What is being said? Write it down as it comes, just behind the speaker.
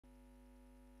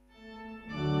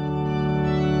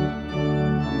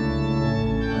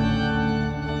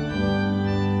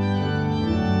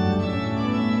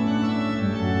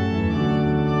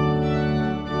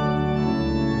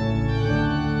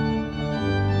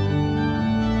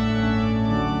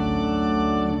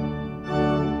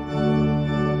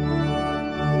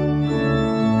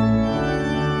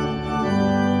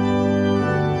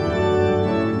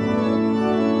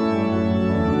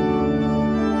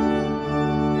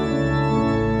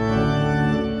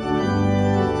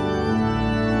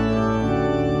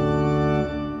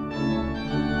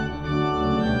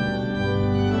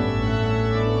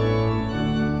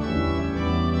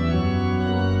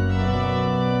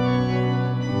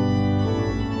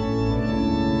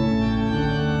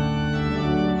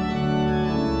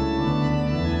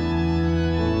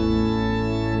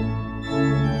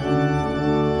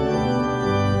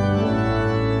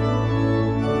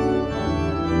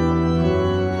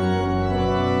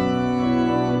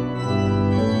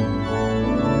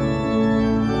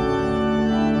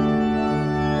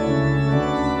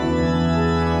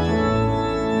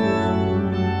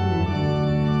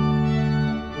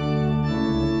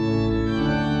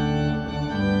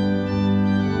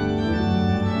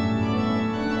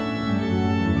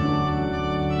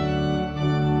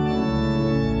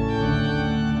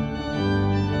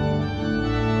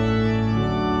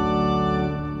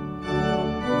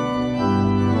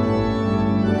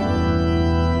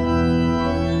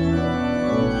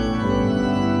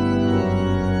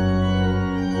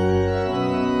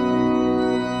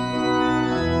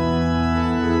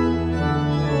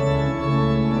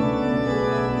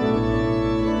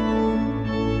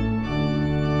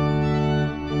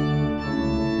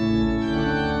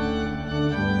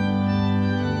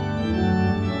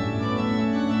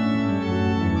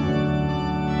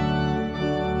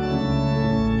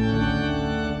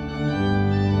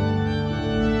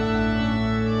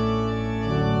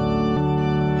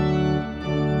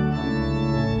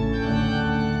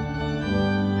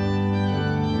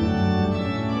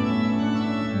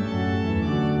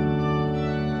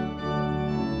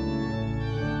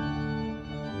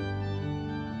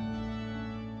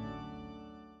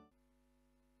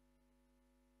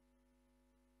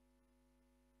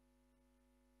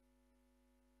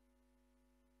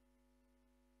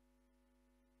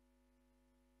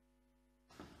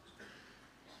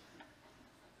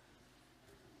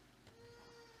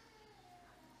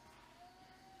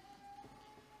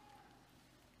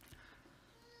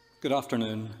Good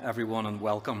afternoon, everyone, and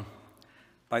welcome.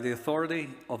 By the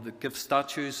authority of the gift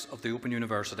statutes of the Open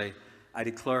University, I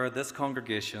declare this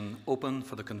congregation open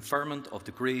for the conferment of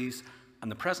degrees and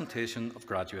the presentation of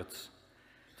graduates.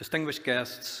 Distinguished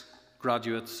guests,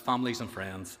 graduates, families and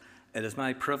friends, it is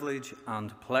my privilege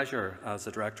and pleasure as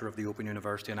the Director of the Open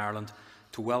University in Ireland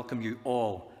to welcome you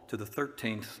all to the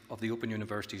 13th of the Open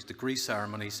University's degree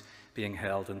ceremonies being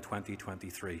held in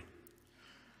 2023.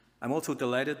 I'm also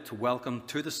delighted to welcome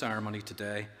to the ceremony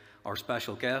today our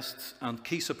special guests and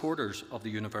key supporters of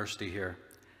the university here,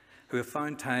 who have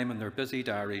found time in their busy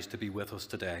diaries to be with us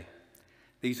today.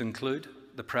 These include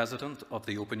the President of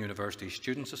the Open University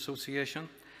Students' Association,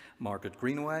 Margaret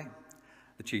Greenaway,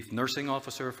 the Chief Nursing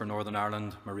Officer for Northern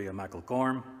Ireland, Maria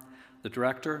McElgorm, the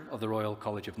Director of the Royal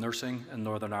College of Nursing in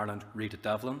Northern Ireland, Rita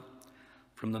Devlin,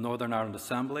 from the Northern Ireland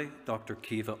Assembly, Dr.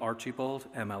 Kiva Archibald,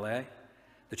 MLA,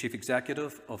 the Chief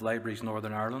Executive of Libraries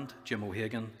Northern Ireland, Jim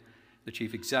O'Hagan, the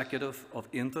Chief Executive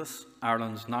of AINTUS,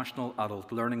 Ireland's National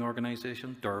Adult Learning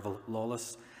Organisation, Derval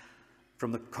Lawless,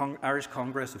 from the Irish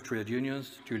Congress of Trade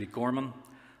Unions, Julie Gorman,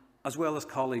 as well as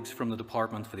colleagues from the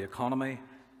Department for the Economy,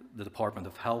 the Department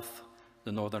of Health,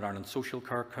 the Northern Ireland Social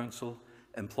Care Council,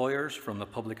 employers from the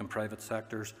public and private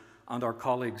sectors, and our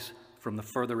colleagues from the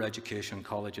further education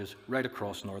colleges right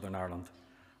across Northern Ireland.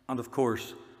 And of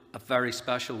course, a very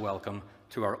special welcome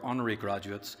to our honorary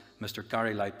graduates, Mr.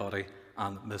 Gary Lightbody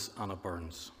and Miss Anna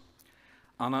Burns.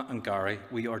 Anna and Gary,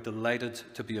 we are delighted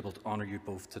to be able to honour you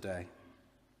both today.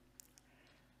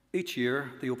 Each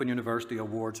year, the Open University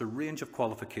awards a range of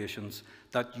qualifications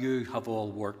that you have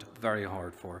all worked very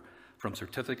hard for, from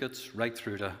certificates right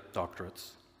through to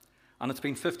doctorates. And it's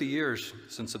been 50 years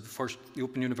since the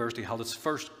Open University held its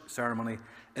first ceremony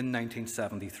in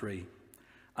 1973.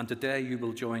 And today you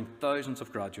will join thousands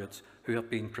of graduates who have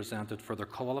been presented for their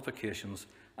qualifications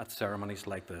at ceremonies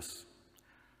like this.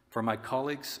 For my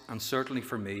colleagues, and certainly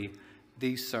for me,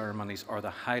 these ceremonies are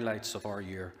the highlights of our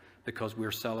year because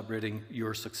we're celebrating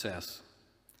your success.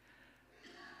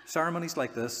 Ceremonies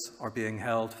like this are being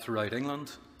held throughout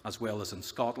England, as well as in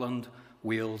Scotland,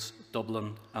 Wales,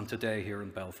 Dublin, and today here in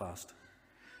Belfast.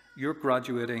 You're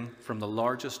graduating from the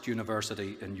largest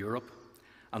university in Europe,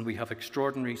 and we have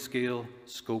extraordinary scale,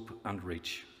 scope and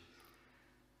reach.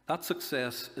 That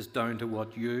success is down to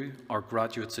what you, our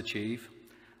graduates, achieve,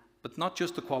 but not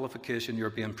just the qualification you're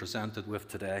being presented with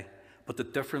today, but the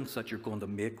difference that you're going to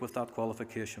make with that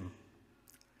qualification.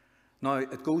 Now,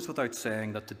 it goes without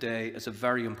saying that today is a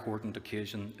very important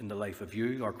occasion in the life of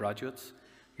you, our graduates,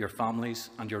 your families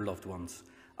and your loved ones,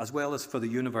 as well as for the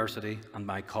university and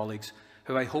my colleagues,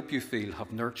 who I hope you feel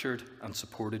have nurtured and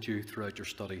supported you throughout your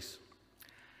studies.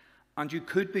 And you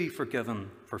could be forgiven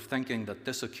for thinking that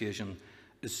this occasion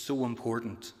is so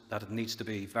important that it needs to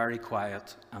be very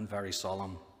quiet and very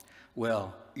solemn.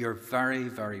 Well, you're very,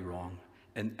 very wrong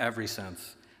in every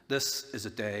sense. This is a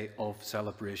day of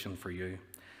celebration for you.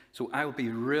 So I will be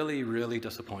really, really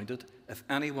disappointed if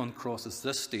anyone crosses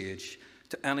this stage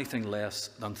to anything less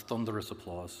than thunderous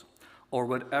applause, or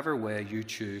whatever way you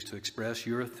choose to express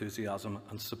your enthusiasm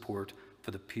and support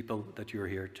for the people that you're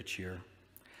here to cheer.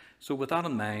 So with that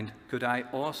in mind, could I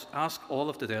ask all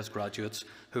of today's graduates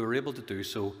who are able to do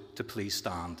so to please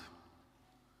stand.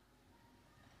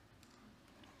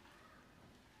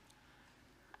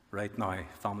 Right now,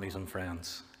 families and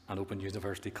friends and Open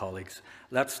University colleagues,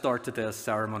 let's start today's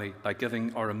ceremony by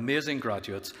giving our amazing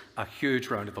graduates a huge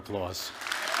round of applause.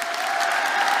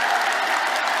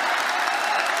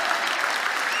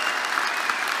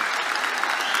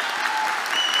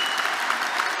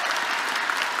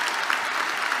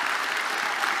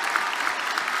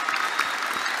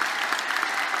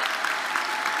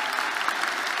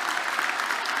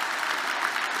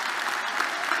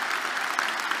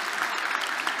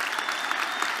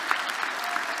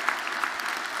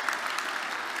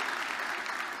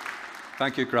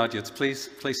 Thank you, graduates. Please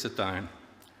sit down.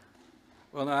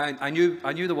 Well, I knew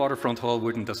the Waterfront Hall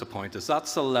wouldn't disappoint us.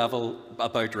 That's the level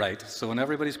about right. So when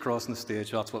everybody's crossing the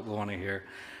stage, that's what we want to hear.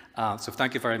 So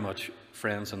thank you very much,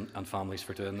 friends and families,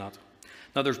 for doing that.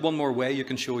 Now, there's one more way you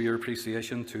can show your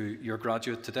appreciation to your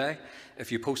graduate today.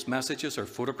 If you post messages or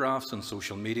photographs on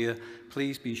social media,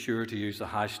 please be sure to use the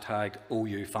hashtag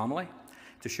 #OUFamily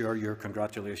to share your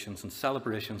congratulations and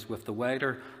celebrations with the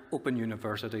wider Open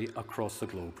University across the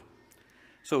globe.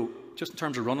 So, just in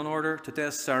terms of running order,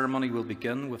 today's ceremony will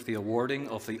begin with the awarding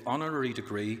of the honorary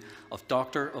degree of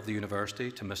Doctor of the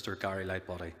University to Mr. Gary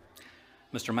Lightbody.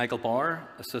 Mr. Michael Bauer,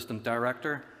 Assistant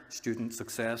Director, Student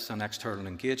Success and External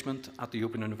Engagement at the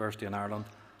Open University in Ireland,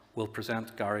 will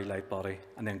present Gary Lightbody,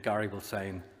 and then Gary will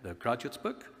sign the graduate's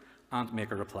book and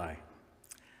make a reply.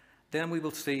 Then we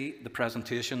will see the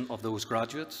presentation of those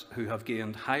graduates who have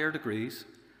gained higher degrees,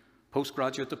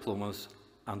 postgraduate diplomas,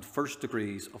 and first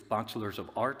degrees of Bachelors of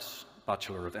Arts,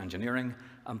 Bachelor of Engineering,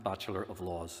 and Bachelor of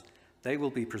Laws. They will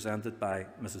be presented by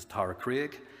Mrs. Tara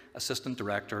Craig, Assistant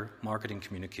Director, Marketing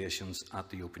Communications at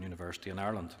the Open University in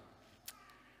Ireland.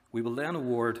 We will then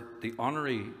award the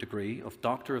honorary degree of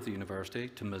Doctor of the University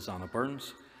to Ms. Anna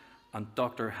Burns, and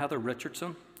Dr. Heather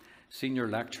Richardson, Senior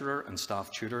Lecturer and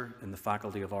Staff Tutor in the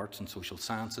Faculty of Arts and Social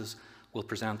Sciences, will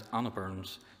present Anna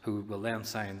Burns, who will then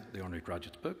sign the honorary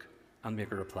graduate's book and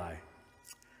make a reply.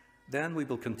 Then we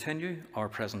will continue our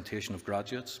presentation of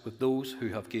graduates with those who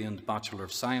have gained Bachelor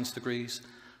of Science degrees,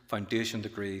 foundation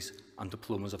degrees, and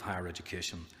diplomas of higher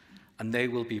education, and they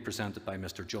will be presented by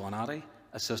Mr. John Addy,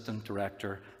 Assistant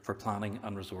Director for Planning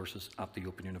and Resources at the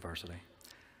Open University.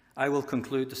 I will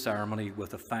conclude the ceremony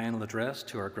with a final address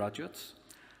to our graduates,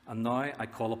 and now I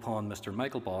call upon Mr.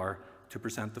 Michael Barr to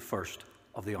present the first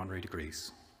of the honorary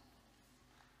degrees.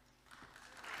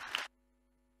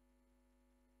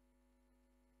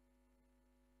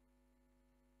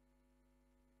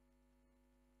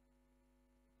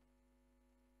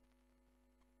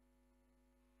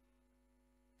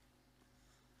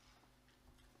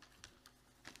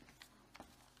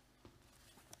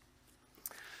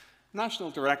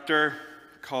 National Director,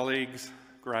 colleagues,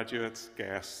 graduates,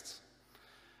 guests.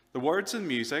 The words and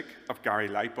music of Gary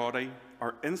Lightbody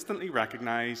are instantly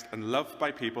recognised and loved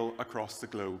by people across the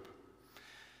globe.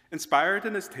 Inspired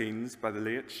in his teens by the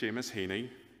late Seamus Heaney,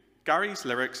 Gary's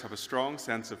lyrics have a strong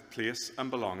sense of place and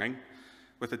belonging,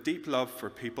 with a deep love for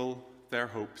people, their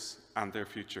hopes and their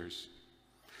futures.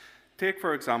 Take,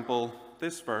 for example,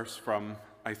 this verse from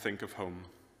I Think of Home.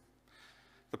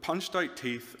 The punched-out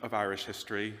teeth of Irish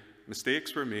history,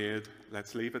 mistakes were made,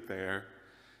 let's leave it there.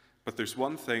 But there's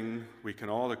one thing we can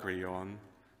all agree on.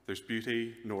 There's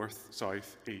beauty north,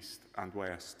 south, east and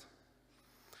west.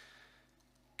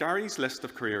 Gary's list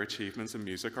of career achievements in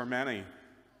music are many,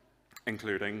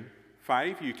 including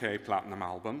 5 UK Platinum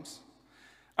albums,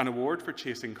 an award for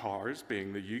Chasing Cars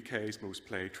being the UK's most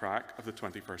played track of the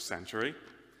 21st century,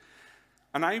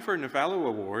 an Ivor Novello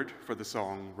Award for the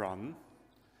song Run,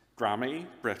 Grammy,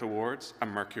 Brit Awards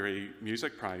and Mercury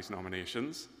Music Prize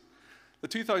nominations, the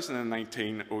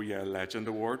 2019 Oh Yeah Legend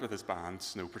Award with his band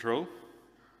Snow Patrol,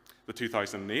 the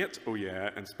 2008 Oh Yeah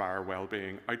Inspire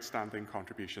Wellbeing Outstanding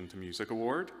Contribution to Music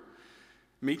Award,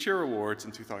 Meteor Awards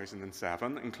in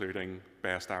 2007 including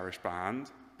Best Irish Band,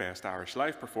 Best Irish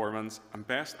Live Performance and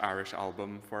Best Irish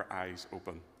Album for Eyes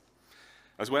Open,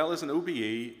 as well as an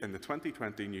OBE in the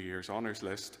 2020 New Year's Honours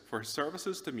list for his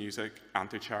services to music and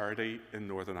to charity in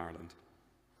Northern Ireland.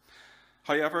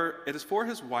 However, it is for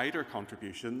his wider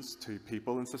contributions to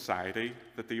people and society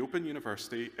that the Open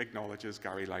University acknowledges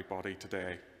Gary Lightbody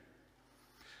today.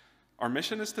 Our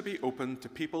mission is to be open to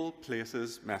people,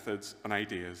 places, methods and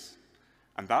ideas,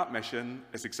 and that mission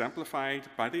is exemplified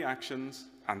by the actions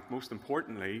and, most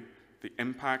importantly, the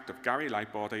impact of Gary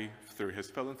Lightbody through his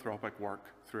philanthropic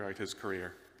work throughout his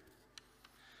career.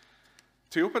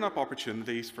 To open up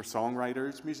opportunities for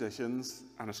songwriters, musicians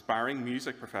and aspiring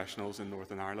music professionals in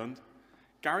Northern Ireland,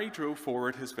 Gary drove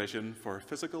forward his vision for a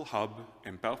physical hub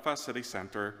in Belfast city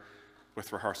centre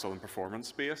with rehearsal and performance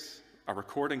space, a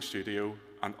recording studio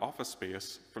and office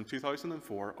space from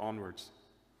 2004 onwards.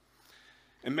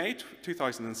 In May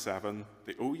 2007,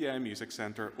 the Oh Yeah Music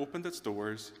Centre opened its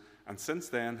doors and since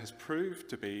then has proved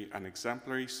to be an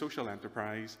exemplary social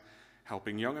enterprise,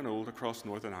 helping young and old across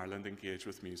Northern Ireland engage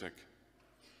with music.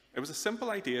 It was a simple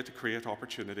idea to create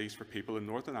opportunities for people in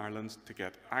Northern Ireland to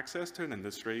get access to an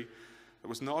industry that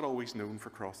was not always known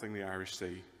for crossing the Irish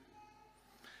Sea.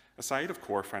 Aside of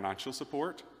core financial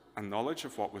support and knowledge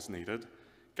of what was needed,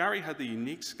 Gary had the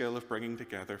unique skill of bringing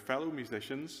together fellow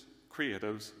musicians,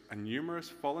 creatives, and numerous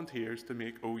volunteers to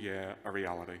make Oh Yeah a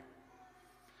reality.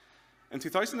 In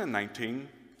 2019,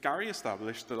 Gary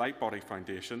established the Lightbody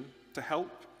Foundation to help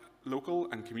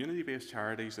local and community-based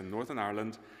charities in Northern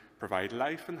Ireland provide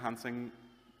life-enhancing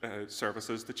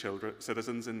services to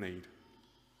citizens in need.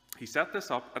 He set this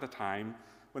up at a time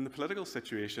when the political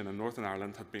situation in Northern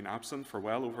Ireland had been absent for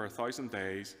well over 1,000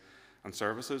 days and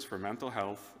services for mental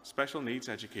health, special needs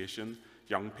education,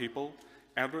 young people,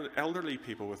 elderly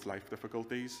people with life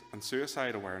difficulties and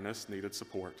suicide awareness needed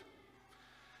support.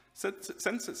 Since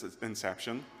its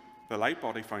inception, the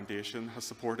Lightbody Foundation has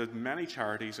supported many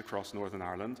charities across Northern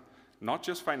Ireland, not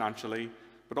just financially,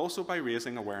 but also by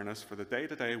raising awareness for the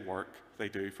day-to-day work they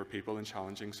do for people in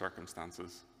challenging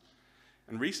circumstances.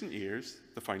 In recent years,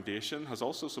 the Foundation has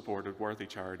also supported worthy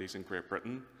charities in Great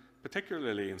Britain,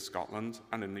 particularly in Scotland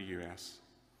and in the US.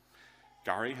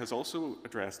 Gary has also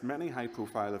addressed many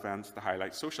high-profile events to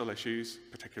highlight social issues,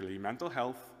 particularly mental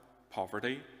health,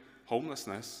 poverty,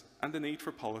 homelessness, and the need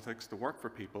for politics to work for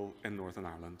people in Northern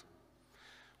Ireland.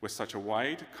 With such a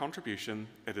wide contribution,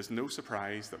 it is no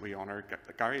surprise that we honour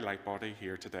Gary Lightbody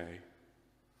here today.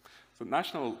 The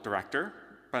National Director,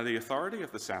 by the authority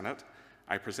of the Senate,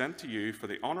 I present to you for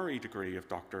the honorary degree of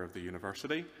Doctor of the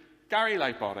University, Gary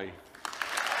Lightbody.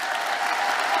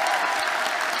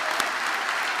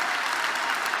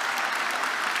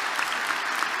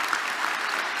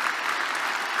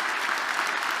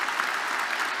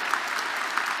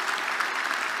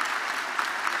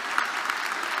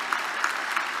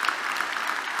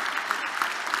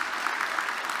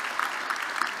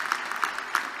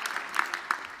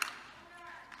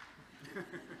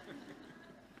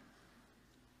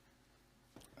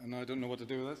 And I don't know what to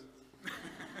do with this.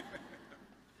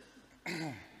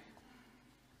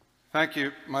 Thank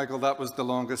you, Michael. That was the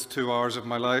longest 2 hours of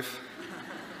my life.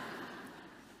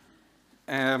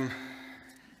 How's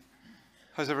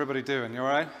everybody doing? You all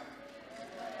right?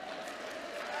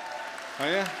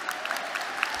 Are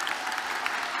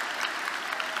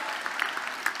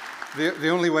you? The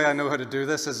only way I know how to do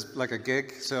this is like a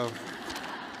gig, so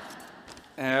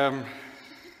I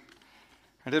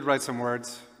did write some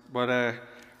words, but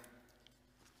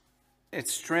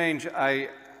it's strange.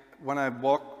 When I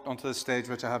walk onto the stage,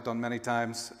 which I have done many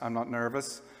times, I'm not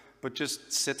nervous, but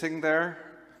just sitting there,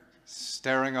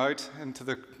 staring out into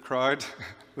the crowd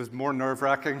was more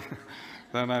nerve-wracking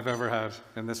than I've ever had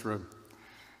in this room.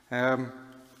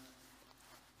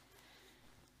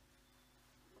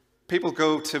 People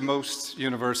go to most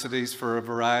universities for a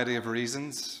variety of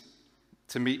reasons: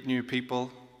 to meet new people,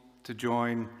 to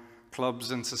join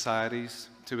clubs and societies,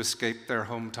 to escape their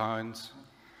hometowns,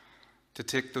 to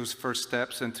take those first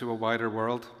steps into a wider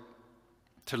world,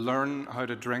 to learn how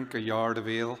to drink a yard of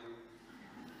ale,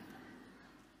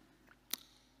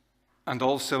 and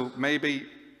also maybe,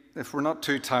 if we're not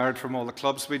too tired from all the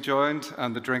clubs we joined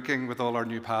and the drinking with all our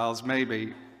new pals,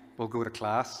 maybe we'll go to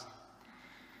class.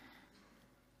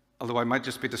 Although I might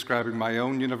just be describing my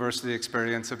own university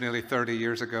experience of nearly 30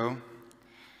 years ago.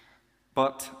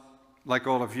 But like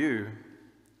all of you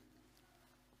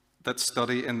that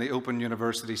study in the Open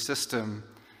University system,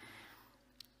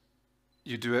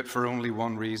 you do it for only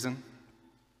one reason: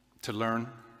 to learn,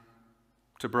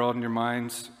 to broaden your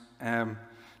minds, to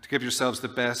give yourselves the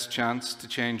best chance to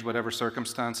change whatever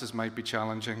circumstances might be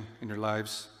challenging in your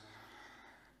lives.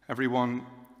 Every one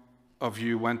of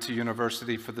you went to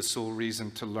university for the sole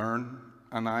reason to learn,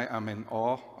 and I am in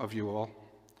awe of you all.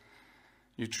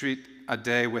 You treat a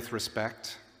day with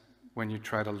respect when you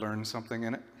try to learn something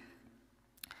in it.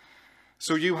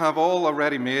 So you have all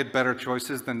already made better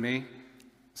choices than me,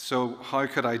 so how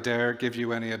could I dare give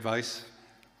you any advice?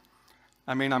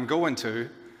 I mean, I'm going to,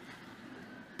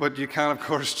 but you can, of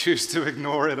course, choose to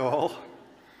ignore it all.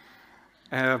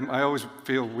 I always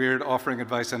feel weird offering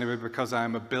advice anyway because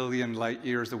I'm a billion light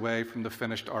years away from the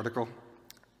finished article.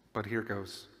 But here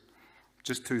goes.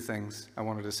 Just 2 things I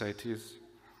wanted to say to you.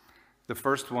 The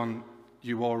first one,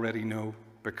 you already know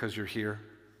because you're here.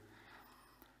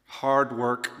 Hard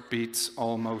work beats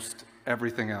almost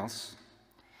everything else.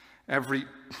 I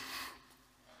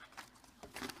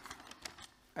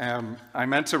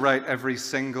meant to write every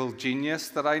single genius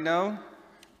that I know,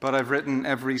 but I've written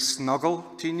every snuggle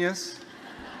genius.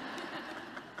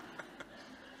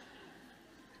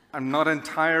 I'm not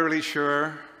entirely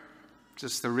sure,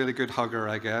 just a really good hugger,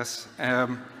 I guess.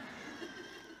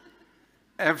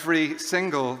 Every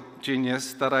single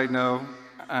genius that I know,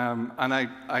 and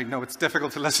I know it's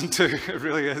difficult to listen to, it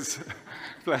really is,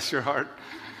 bless your heart.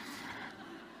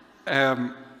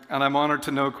 And I'm honored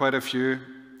to know quite a few,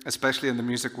 especially in the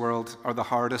music world,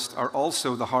 are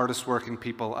also the hardest working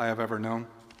people I have ever known.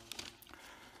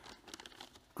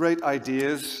 Great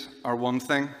ideas are one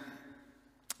thing,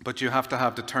 but you have to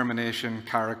have determination,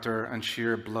 character, and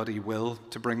sheer bloody will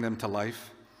to bring them to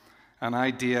life. An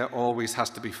idea always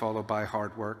has to be followed by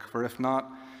hard work, for if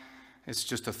not, it's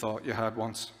just a thought you had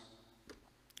once.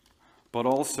 But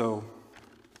also,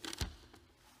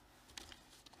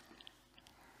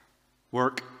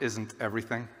 work isn't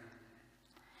everything.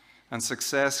 And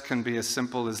success can be as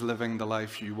simple as living the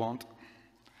life you want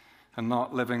and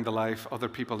not living the life other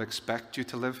people expect you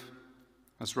to live.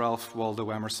 As Ralph Waldo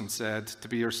Emerson said, to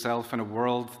be yourself in a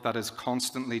world that is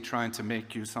constantly trying to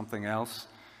make you something else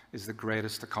is the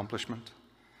greatest accomplishment.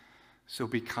 So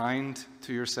be kind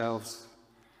to yourselves.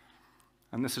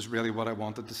 And this is really what I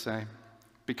wanted to say.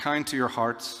 Be kind to your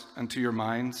hearts and to your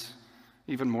minds,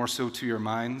 even more so to your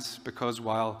minds, because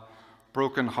while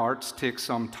broken hearts take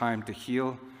some time to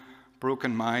heal,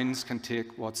 Broken minds can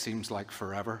take what seems like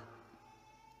forever,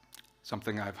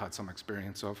 something I've had some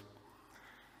experience of.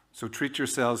 So treat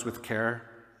yourselves with care.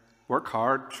 Work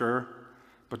hard, sure,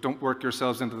 but don't work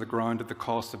yourselves into the ground at the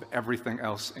cost of everything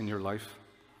else in your life.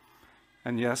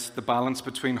 And yes, the balance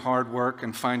between hard work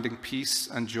and finding peace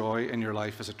and joy in your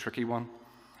life is a tricky one.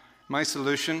 My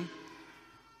solution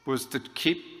was to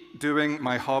keep doing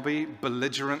my hobby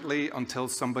belligerently until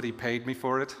somebody paid me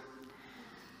for it.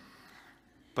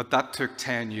 But that took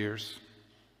 10 years.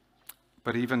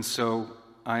 But even so,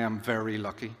 I am very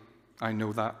lucky. I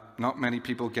know that. Not many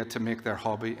people get to make their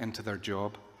hobby into their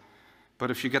job. But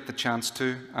if you get the chance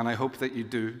to, and I hope that you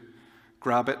do,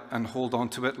 grab it and hold on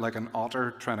to it like an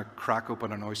otter trying to crack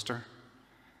open an oyster.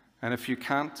 And if you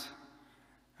can't,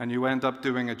 and you end up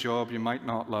doing a job you might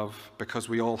not love, because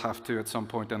we all have to at some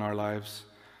point in our lives,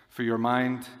 for your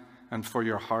mind and for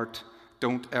your heart,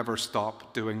 don't ever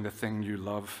stop doing the thing you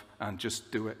love, and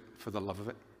just do it for the love of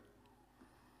it.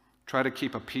 Try to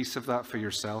keep a piece of that for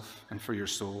yourself and for your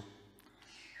soul.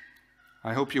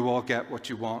 I hope you all get what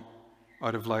you want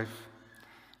out of life.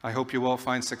 I hope you all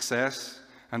find success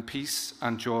and peace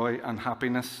and joy and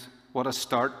happiness. What a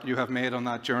start you have made on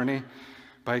that journey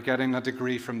by getting a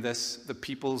degree from this, the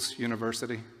People's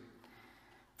University.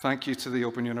 Thank you to the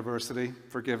Open University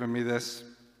for giving me this,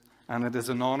 and it is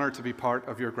an honor to be part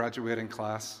of your graduating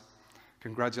class.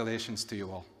 Congratulations to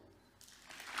you all.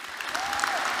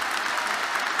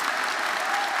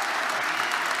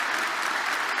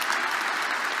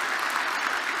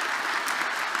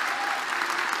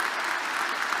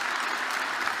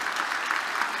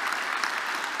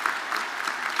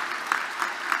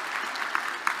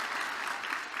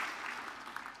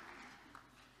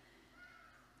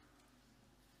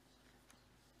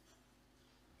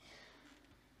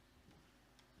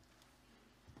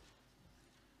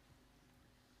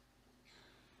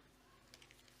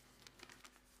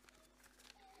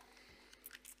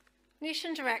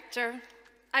 Nation Director,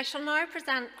 I shall now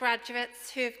present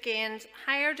graduates who have gained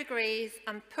higher degrees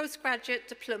and postgraduate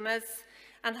diplomas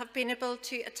and have been able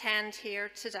to attend here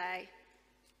today.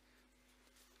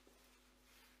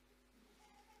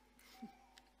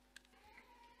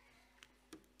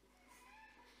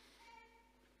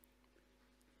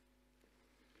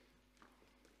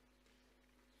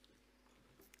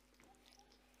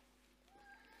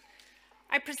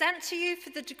 I present to you for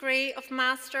the degree of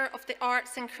Master of the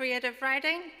Arts in Creative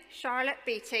Writing, Charlotte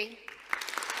Beattie.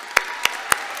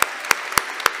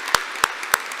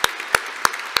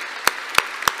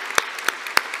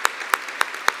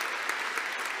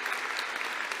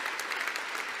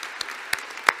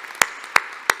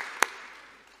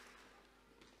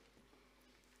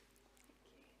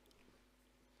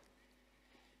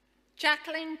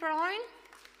 Jacqueline Brown.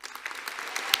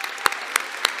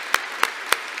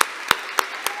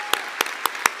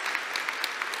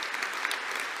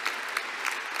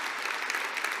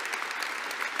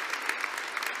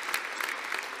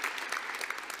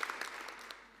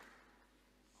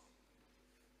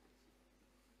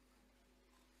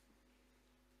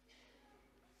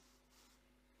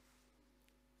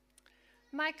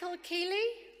 Michael Keeley.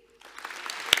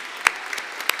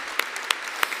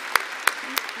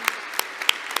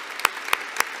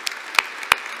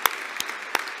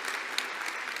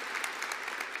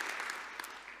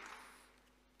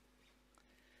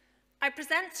 I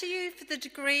present to you for the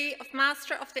degree of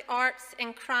Master of the Arts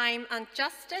in Crime and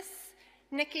Justice,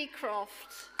 Nikki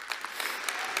Croft.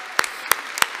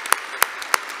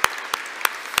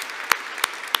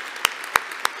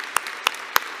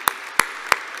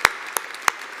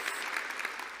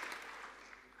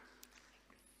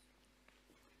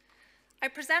 I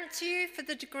present to you for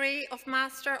the degree of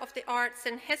Master of the Arts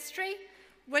in History,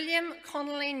 William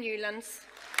Connolly Newlands.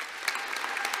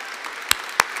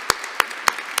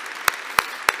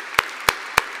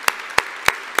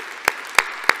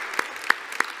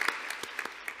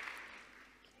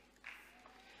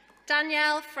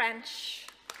 Danielle French.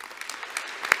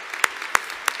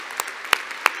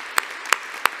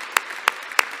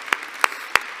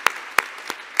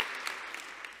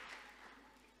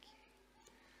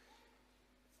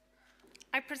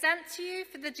 I present to you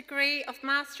for the degree of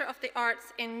Master of the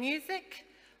Arts in Music,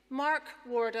 Mark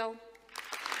Wardle.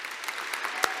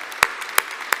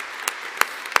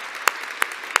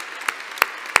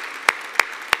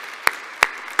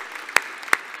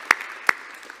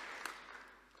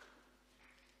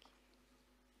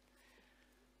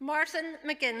 Martin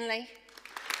McGinley.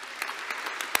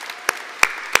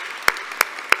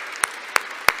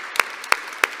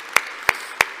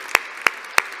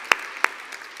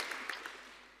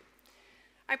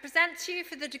 I present to you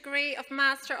for the degree of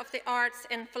Master of the Arts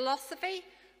in Philosophy,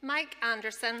 Mike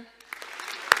Anderson.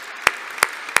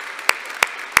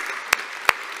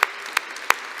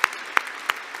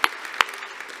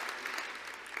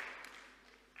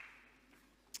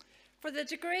 For the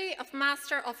degree of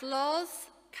Master of Laws,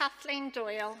 Kathleen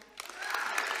Doyle.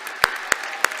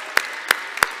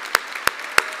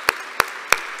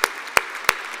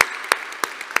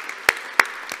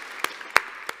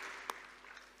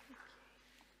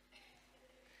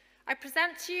 I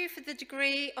present to you for the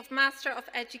degree of Master of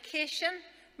Education,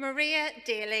 Maria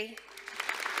Daly.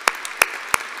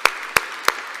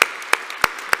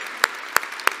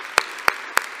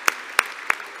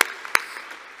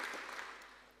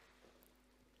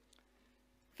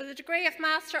 For the degree of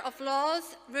Master of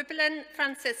Laws, Rubelin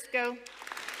Francisco.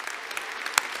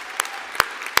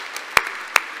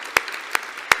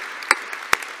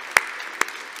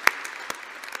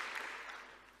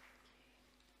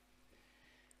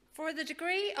 For the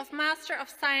degree of Master of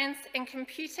Science in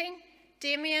Computing,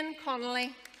 Damien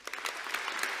Connolly.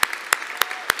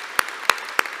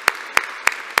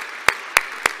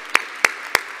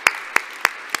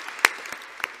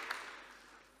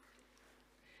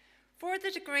 For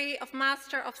the degree of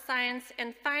Master of Science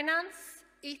in Finance,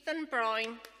 Ethan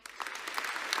Brown.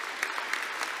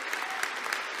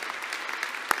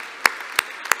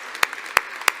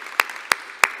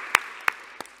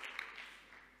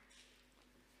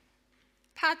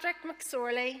 Patrick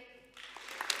McSorley.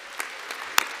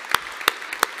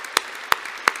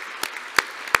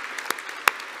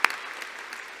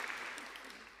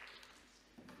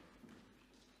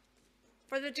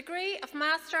 For the degree of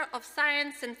Master of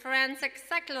Science in Forensic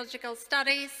Psychological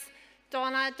Studies,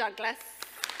 Donna Douglas.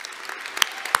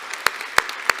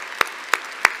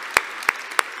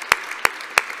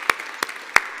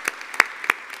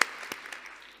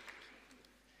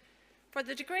 For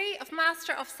the degree of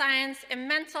Master of Science in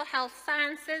Mental Health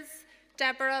Sciences,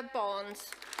 Deborah Bond.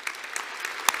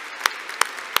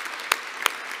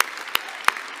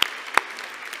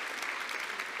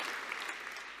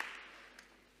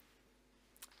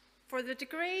 For the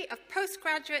degree of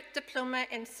Postgraduate Diploma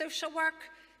in Social Work,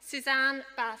 Suzanne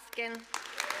Baskin.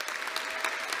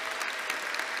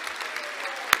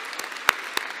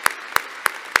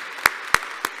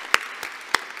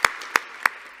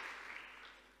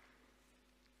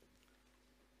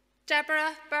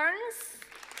 Deborah Burns.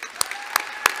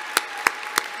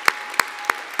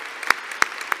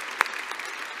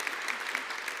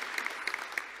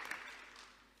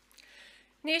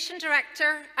 Nation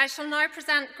Director, I shall now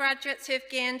present graduates who have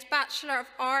gained Bachelor of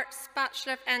Arts,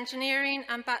 Bachelor of Engineering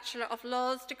and Bachelor of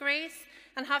Laws degrees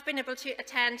and have been able to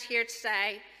attend here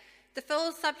today. The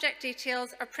full subject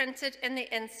details are printed in the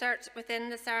insert within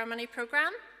the ceremony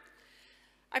programme.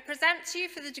 I present to you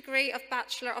for the degree of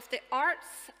Bachelor of the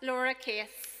Arts, Laura Case.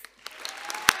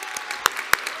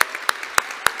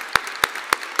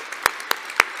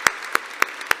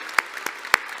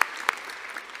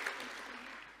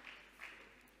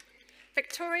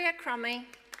 Victoria Crummy.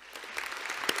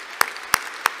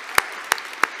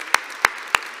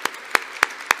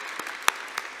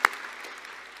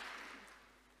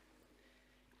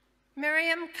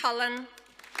 Miriam Cullen.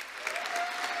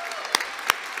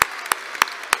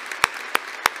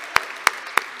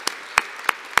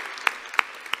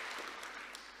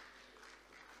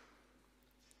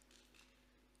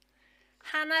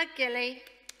 Hannah Gilly.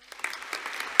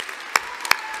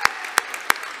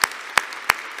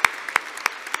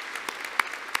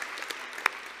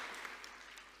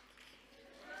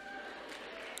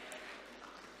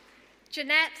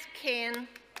 Jeanette Kane.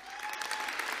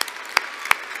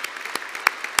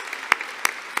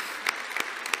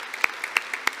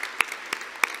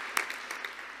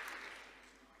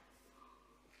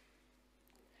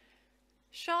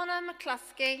 Shauna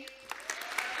McCluskey.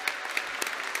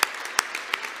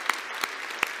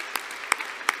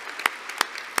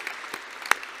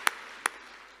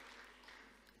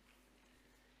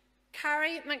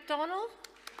 Carrie McDonald.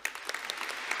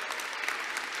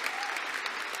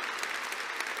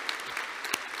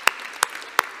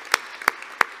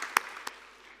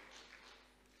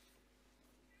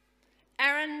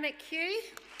 Erin McHugh.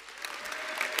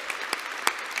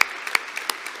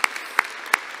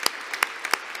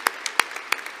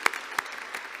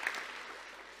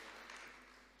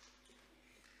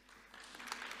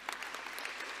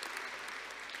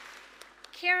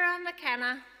 Kira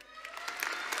McKenna.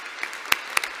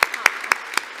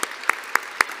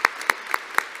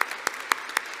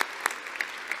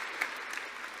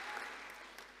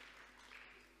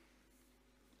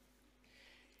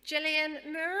 Gillian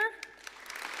Moore.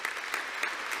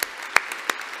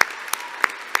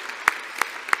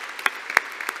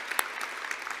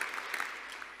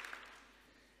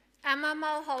 Emma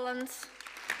Mulholland,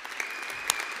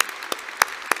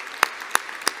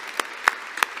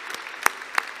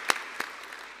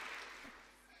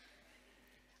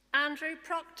 Andrew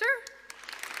Proctor,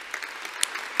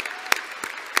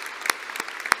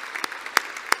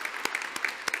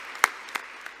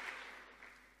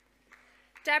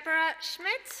 Deborah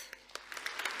Schmidt,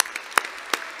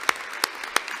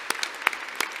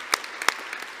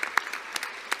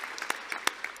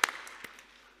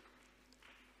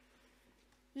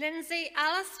 Lindsay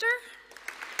Allister,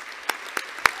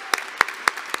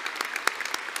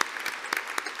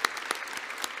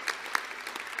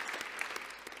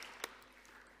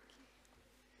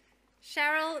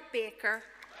 Cheryl Baker,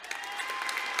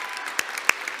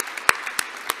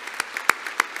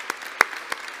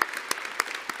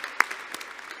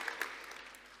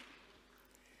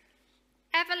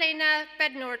 Evelina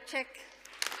Bednorchik,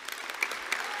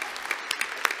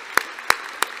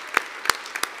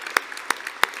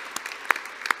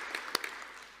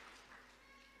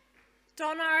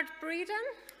 Donard Breeden,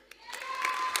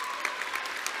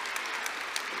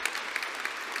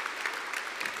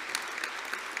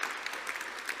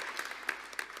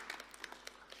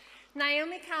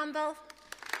 Naomi Campbell,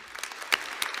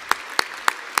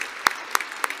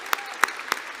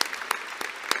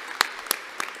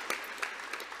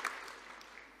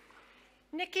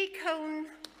 Nikki Cohn,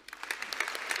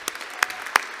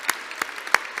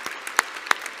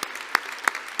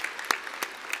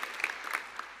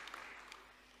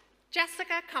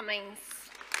 Jessica Cummings,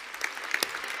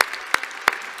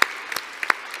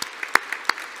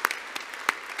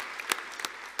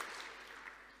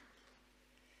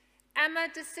 Emma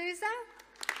D'Souza,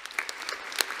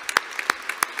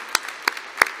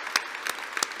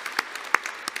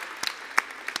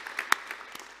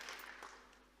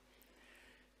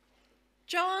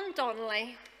 John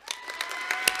Donnelly,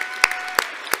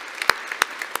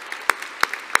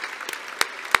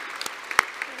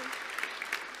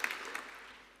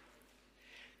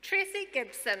 Tracy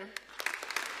Gibson,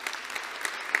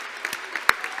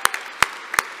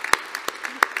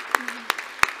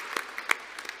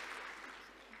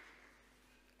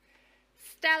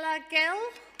 Stella Gill,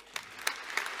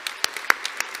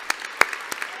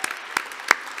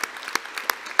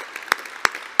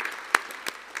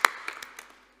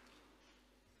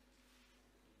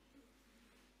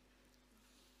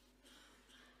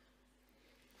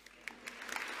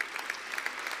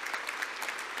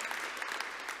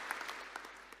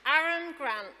 Aaron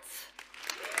Grant,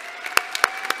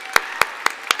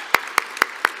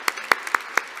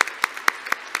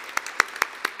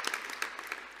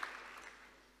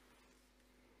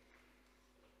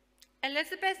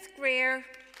 Elizabeth Greer,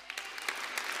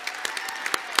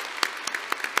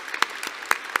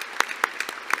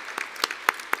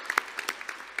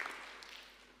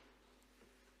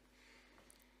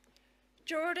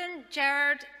 Jordan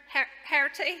Gerard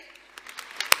Herty,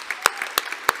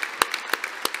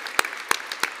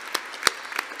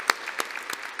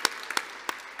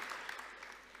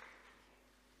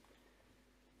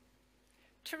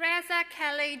 Teresa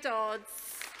Kelly Dodds,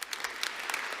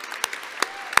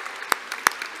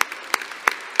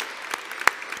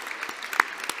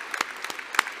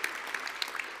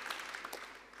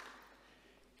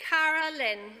 Cara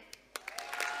Lynn,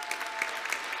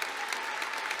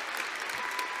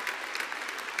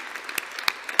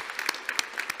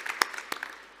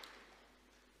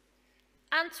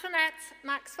 Antoinette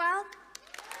Maxwell,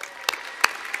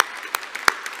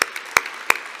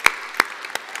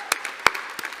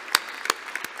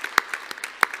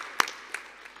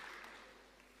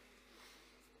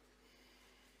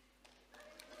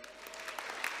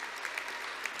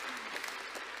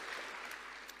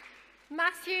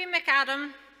 Matthew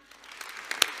McAdam,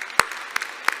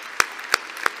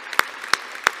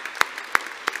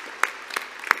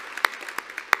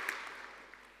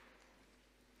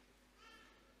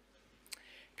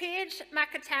 Paige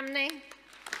McAtemney,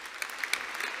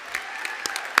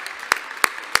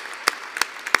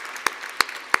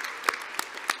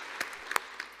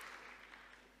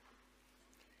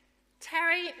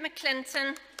 Terry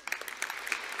McClinton,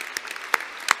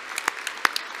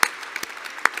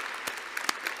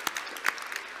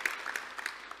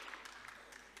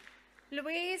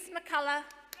 Louise McCullough,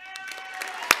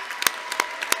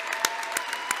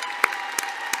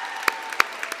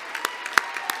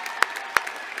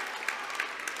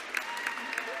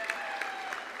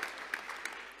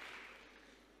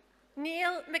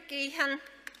 Neil McGeehan,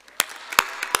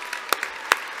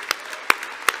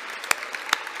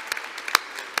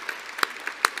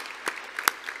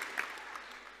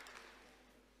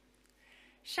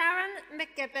 Sharon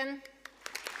McGibbon,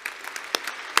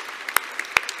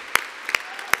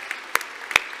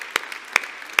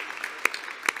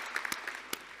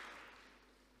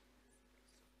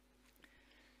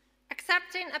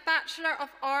 a Bachelor of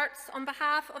Arts on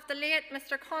behalf of the late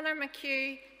Mr. Conor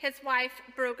McHugh, his wife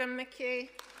Brogan McHugh.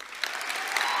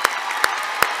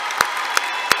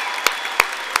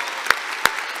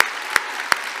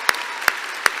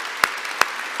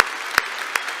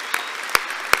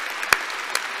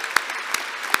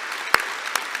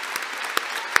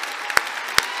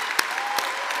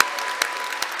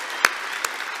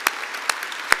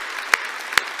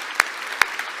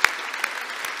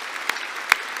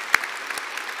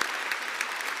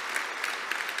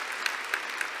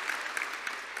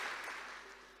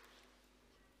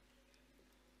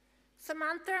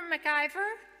 Samantha McIver.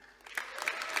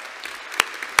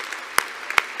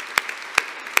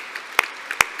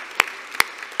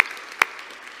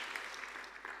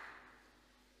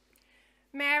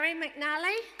 Mary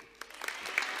McNally.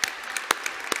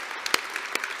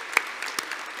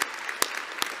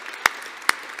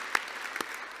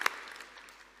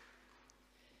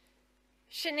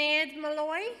 Sinead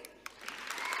Malloy.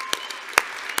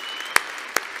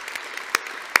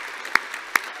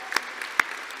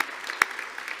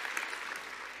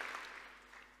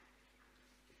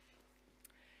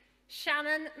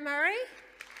 Shannon Murray.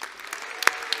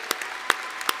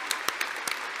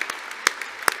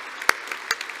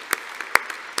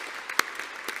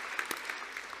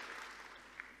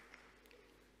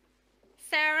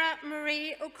 Sarah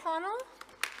Marie O'Connell.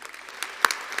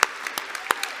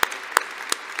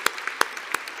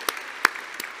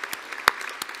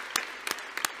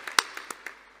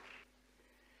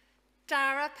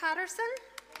 Dara Patterson.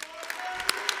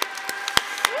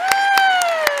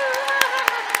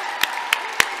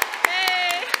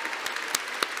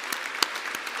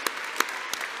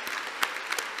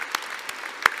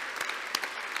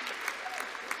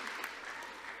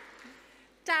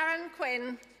 Darren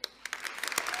Quinn.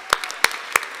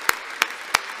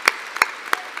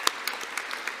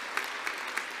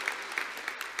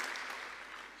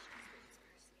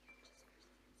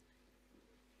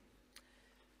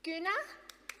 Guna.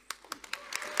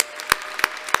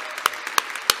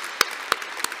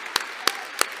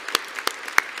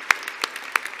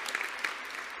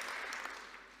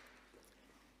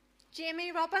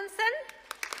 Jamie Robinson.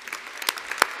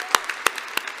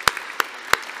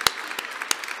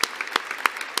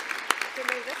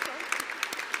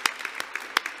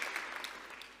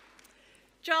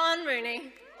 John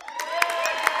Rooney.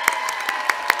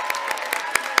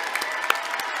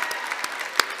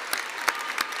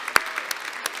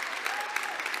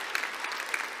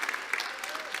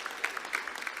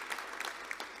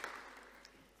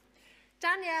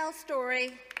 Danielle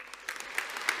Story.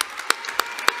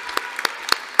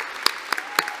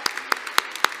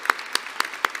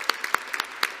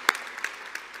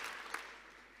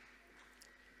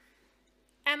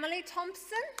 Emily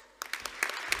Thompson.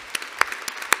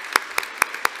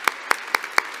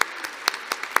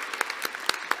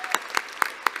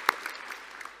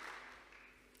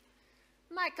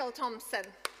 Michael Thompson.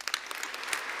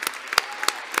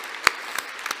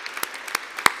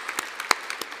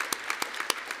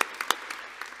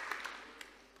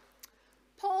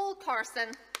 Paul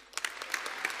Carson.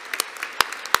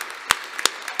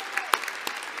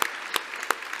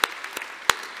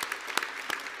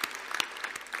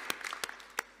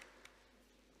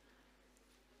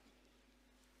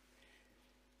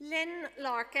 Lynn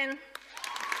Larkin.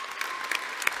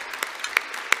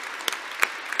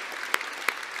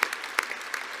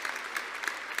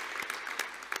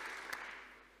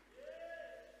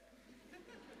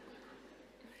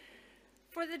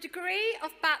 For the degree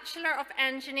of Bachelor of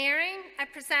Engineering, I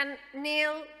present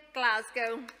Neil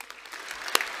Glasgow.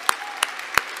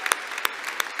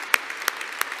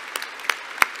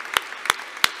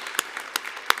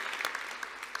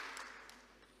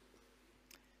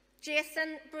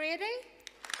 Jason Brady.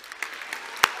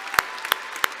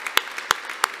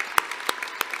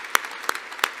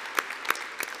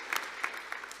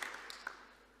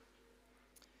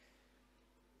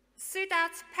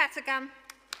 Sudat Pettigam.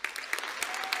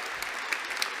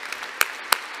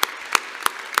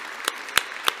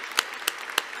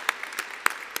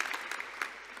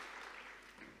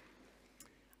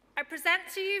 I present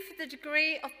to you for the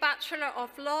degree of Bachelor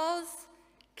of Laws,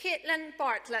 Caitlin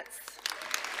Bartlett.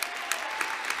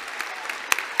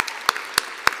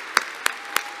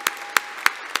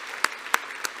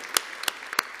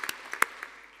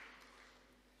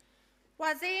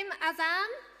 Wazim Azam.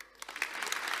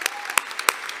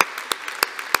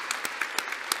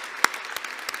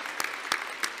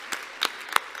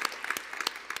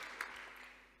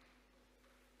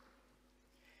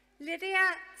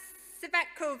 Lydia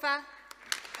Sivetkova.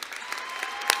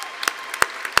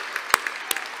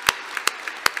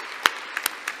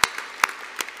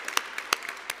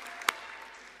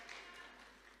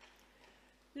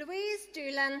 Louise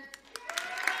Doolan.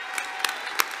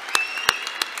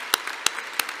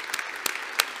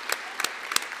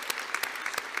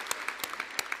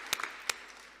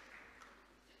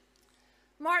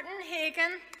 Martin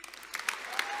Hagan.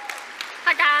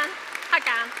 Hagan.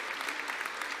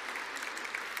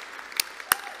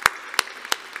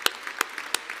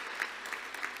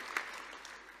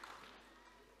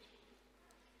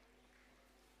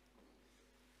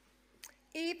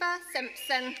 Eva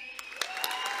Simpson.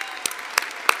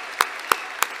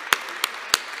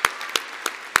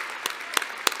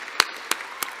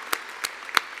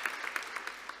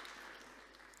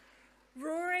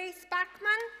 Rory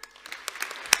Spackman.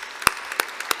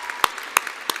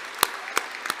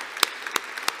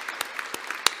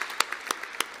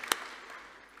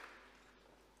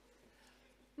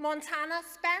 Montana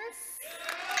Spence.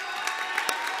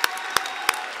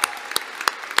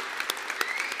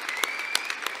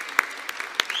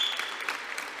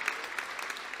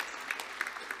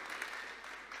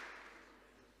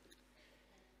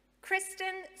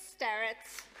 Kristen Sterrett.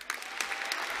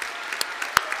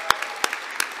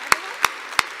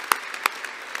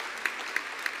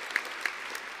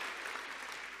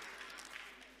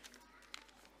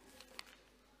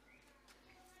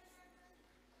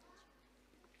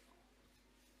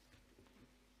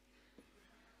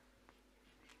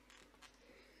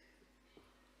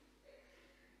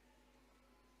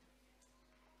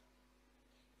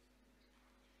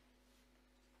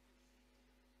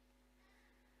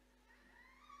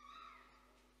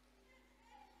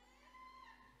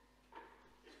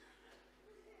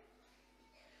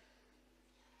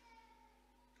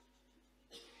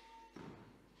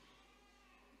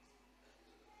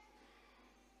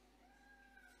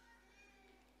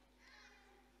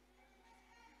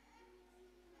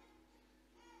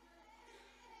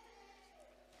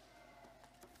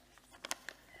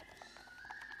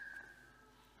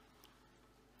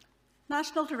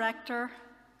 National Director,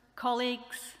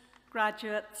 colleagues,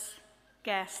 graduates,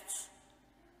 guests.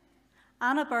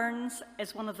 Anna Burns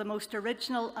is one of the most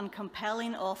original and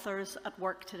compelling authors at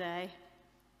work today.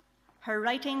 Her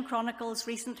writing chronicles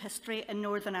recent history in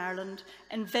Northern Ireland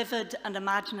in vivid and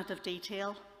imaginative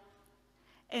detail.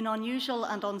 In unusual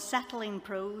and unsettling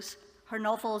prose, her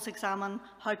novels examine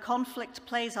how conflict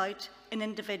plays out in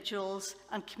individuals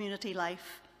and community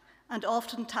life, and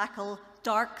often tackle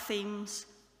dark themes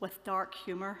with dark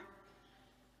humour.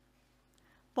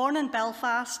 Born in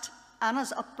Belfast,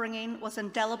 Anna's upbringing was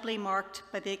indelibly marked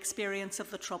by the experience of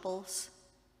the Troubles.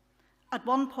 At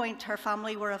one point, her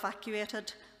family were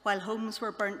evacuated while homes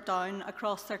were burnt down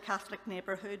across their Catholic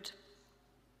neighbourhood.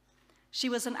 She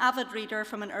was an avid reader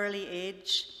from an early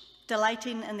age,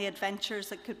 delighting in the adventures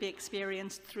that could be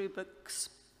experienced through books.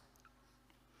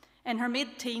 In her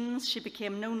mid-teens, she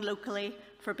became known locally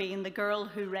for being the girl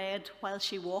who read while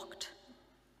she walked,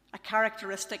 a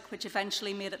characteristic which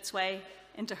eventually made its way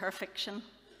into her fiction.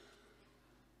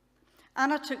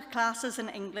 Anna took classes in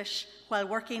English while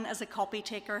working as a copy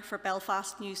taker for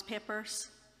Belfast newspapers.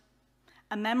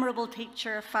 A memorable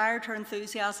teacher fired her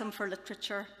enthusiasm for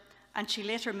literature, and she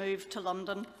later moved to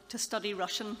London to study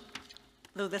Russian,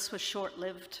 though this was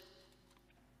short-lived.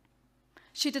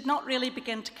 She did not really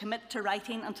begin to commit to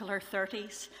writing until her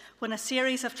 30s, when a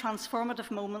series of transformative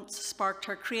moments sparked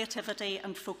her creativity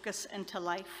and focus into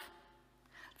life.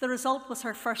 The result was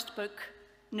her first book,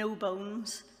 No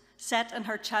Bones, set in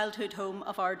her childhood home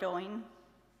of Ardoyne.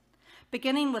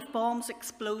 Beginning with bombs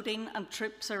exploding and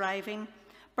troops arriving,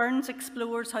 Burns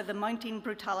explores how the mounting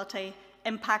brutality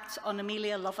impacts on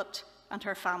Amelia Lovett and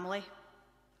her family.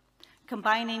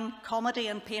 Combining comedy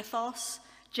and pathos,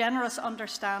 generous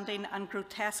understanding and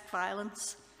grotesque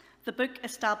violence, the book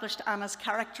established Anna's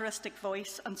characteristic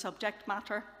voice and subject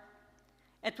matter.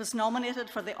 It was nominated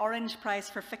for the Orange Prize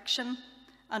for Fiction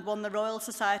and won the Royal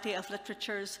Society of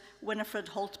Literature's Winifred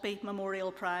Holtby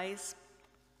Memorial Prize.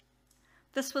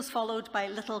 This was followed by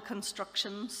Little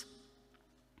Constructions,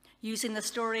 using the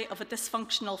story of a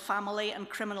dysfunctional family and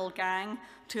criminal gang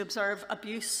to observe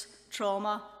abuse,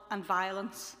 trauma, and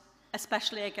violence,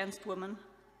 especially against women.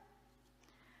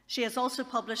 She has also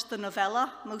published the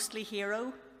novella, Mostly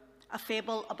Hero, a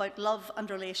fable about love and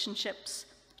relationships,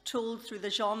 told through the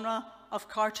genre of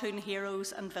cartoon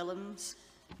heroes and villains.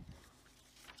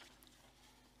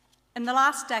 In the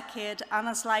last decade,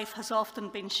 Anna's life has often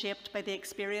been shaped by the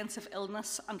experience of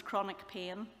illness and chronic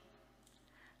pain.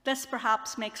 This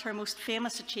perhaps makes her most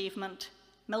famous achievement,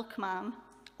 Milkman,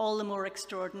 all the more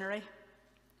extraordinary.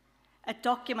 It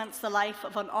documents the life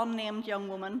of an unnamed young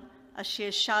woman as she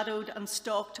is shadowed and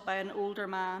stalked by an older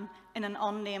man in an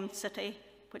unnamed city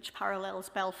which parallels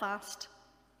Belfast.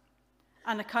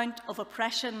 An account of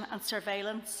oppression and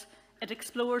surveillance, it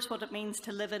explores what it means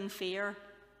to live in fear,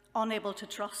 unable to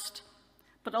trust,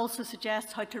 but also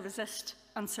suggests how to resist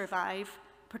and survive,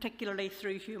 particularly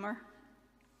through humour.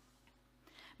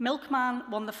 Milkman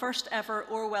won the first ever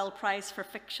Orwell Prize for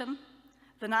Fiction,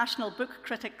 the National Book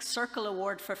Critics Circle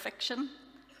Award for Fiction,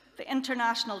 the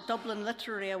International Dublin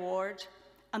Literary Award,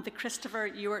 and the Christopher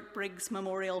Ewart Briggs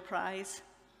Memorial Prize.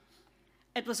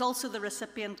 It was also the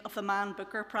recipient of the Man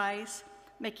Booker Prize,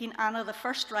 making Anna the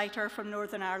first writer from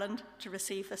Northern Ireland to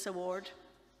receive this award.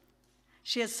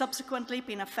 She has subsequently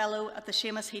been a fellow at the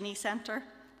Seamus Heaney Centre,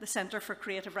 the Centre for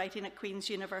Creative Writing at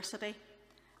Queen's University,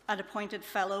 and appointed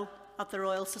fellow at the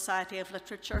Royal Society of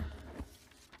Literature.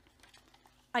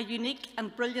 A unique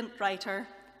and brilliant writer,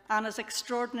 Anna's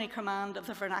extraordinary command of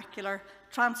the vernacular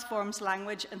transforms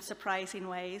language in surprising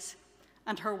ways,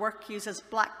 and her work uses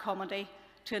black comedy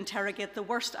to interrogate the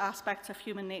worst aspects of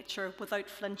human nature without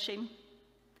flinching.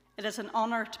 It is an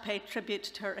honour to pay tribute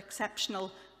to her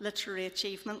exceptional literary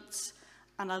achievements,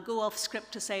 and I'll go off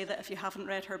script to say that if you haven't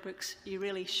read her books, you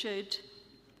really should.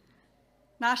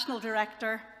 National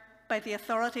Director, by the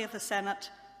authority of the Senate,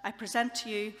 I present to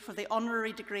you for the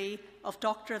honorary degree of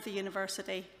Doctor of the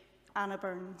University, Anna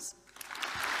Burns.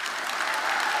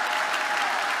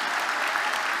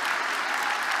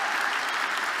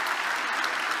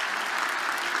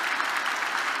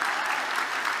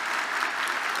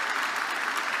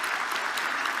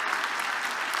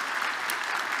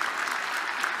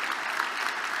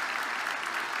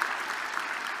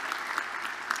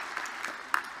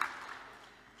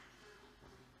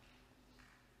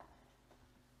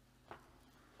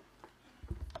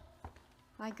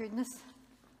 My goodness,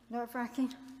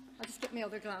 nerve-wracking. I'll just get my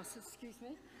other glasses, excuse me.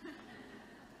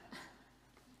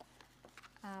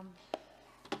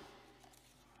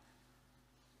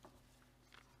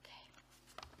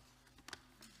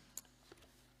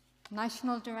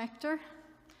 National Director,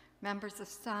 members of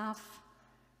staff,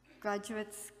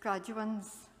 graduates,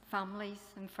 graduands, families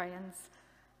and friends,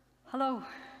 hello.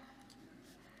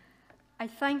 I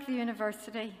thank the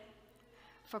University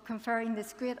for conferring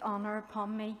this great honour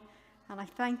upon me, and I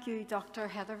thank you, Dr.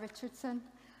 Heather Richardson,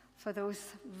 for those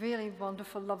really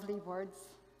wonderful, lovely words.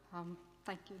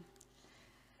 Thank you.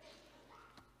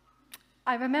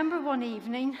 I remember one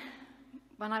evening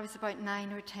when I was about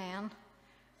 9 or 10,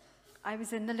 I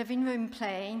was in the living room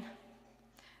playing.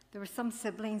 There were some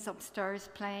siblings upstairs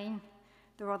playing.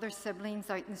 There were other siblings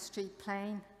out in the street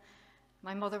playing.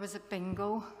 My mother was at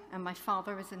bingo, and my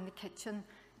father was in the kitchen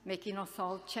making us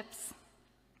all chips.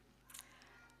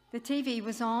 The TV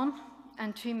was on,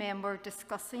 and two men were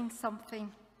discussing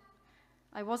something.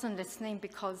 I wasn't listening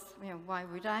because, why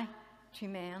would I? Two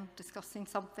men discussing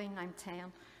something, I'm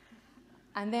 10.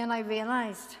 And then I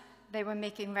realised they were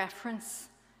making reference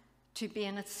to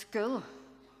being at school.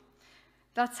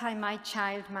 That's how my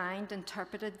child mind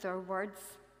interpreted their words.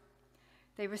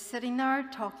 They were sitting there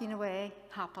talking away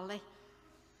happily.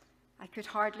 I could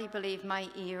hardly believe my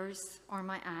ears or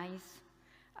my eyes.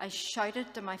 I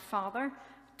shouted to my father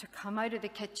to come out of the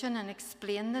kitchen and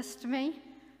explain this to me.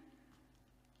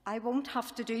 I won't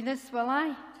have to do this, will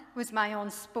I? Was my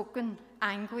unspoken,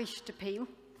 anguished appeal.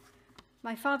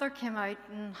 My father came out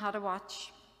and had a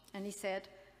watch, and he said,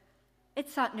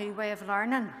 "It's that new way of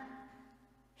learning."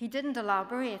 He didn't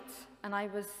elaborate, and I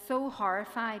was so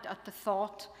horrified at the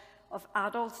thought of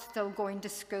adults still going to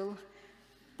school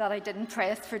that I didn't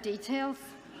press for details.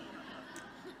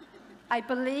 I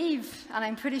believe, and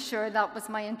I'm pretty sure that was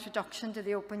my introduction to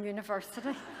the Open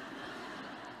University.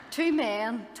 Two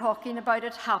men talking about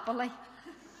it happily.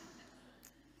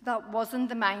 That wasn't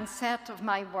the mindset of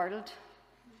my world.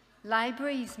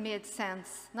 Libraries made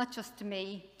sense, not just to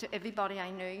me, to everybody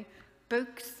I knew.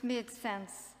 Books made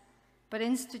sense, but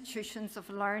institutions of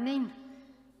learning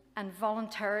and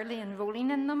voluntarily enrolling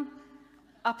in them,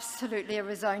 absolutely a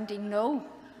resounding no.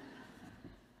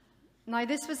 Now,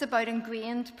 this was about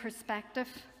ingrained perspective,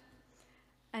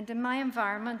 and in my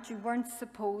environment, you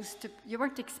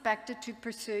weren't expected to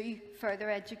pursue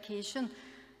further education,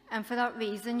 and for that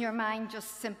reason, your mind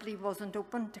just simply wasn't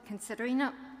open to considering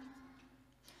it.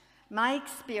 My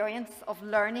experience of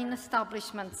learning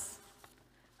establishments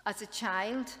as a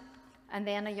child and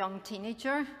then a young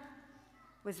teenager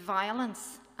was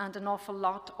violence and an awful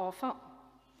lot of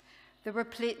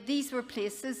it. These were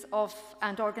places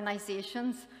and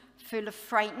organisations full of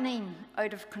frightening,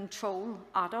 out of control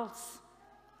adults,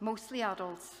 mostly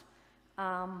adults.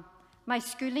 My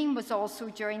schooling was also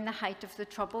during the height of the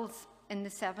Troubles in the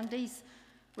 70s,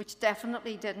 which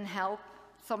definitely didn't help.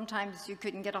 Sometimes you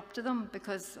couldn't get up to them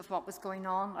because of what was going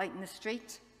on out in the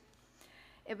street.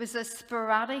 It was a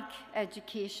sporadic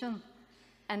education,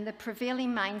 And the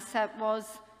prevailing mindset was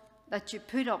that you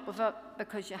put up with it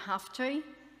because you have to.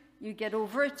 You get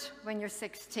over it when you're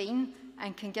 16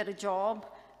 and can get a job,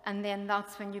 and then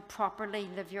that's when you properly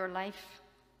live your life.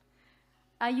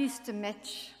 I used to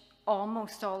mitch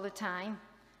almost all the time,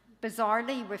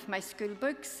 bizarrely with my school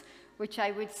books, which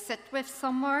I would sit with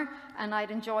somewhere, and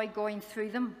I'd enjoy going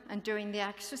through them and doing the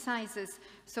exercises.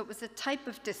 So it was a type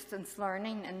of distance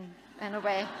learning in a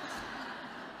way.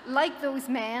 Like those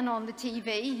men on the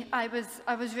TV, I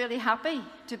was really happy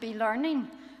to be learning,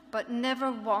 but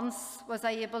never once was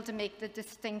I able to make the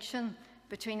distinction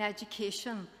between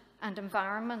education and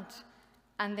environment,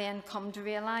 and then come to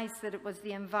realise that it was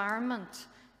the environment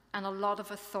and a lot of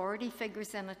authority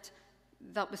figures in it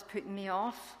that was putting me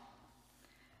off.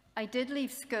 I did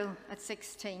leave school at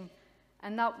 16,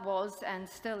 and that was, and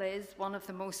still is, one of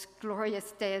the most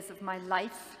glorious days of my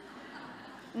life.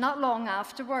 Not long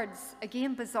afterwards,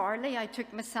 again bizarrely, I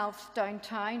took myself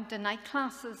downtown to night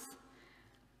classes.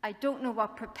 I don't know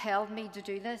what propelled me to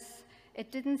do this.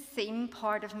 It didn't seem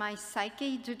part of my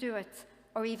psyche to do it,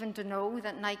 or even to know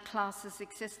that night classes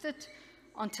existed,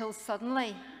 until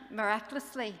suddenly,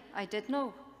 miraculously, I did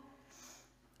know.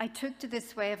 I took to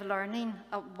this way of learning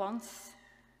at once.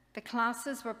 The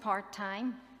classes were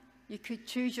part-time. You could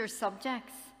choose your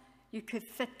subjects. You could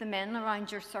fit them in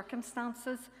around your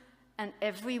circumstances, and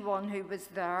everyone who was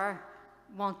there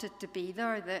wanted to be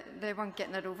there. They weren't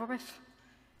getting it over with.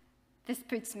 This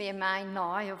puts me in mind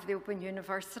now of the Open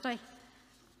University.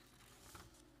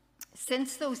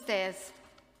 Since those days,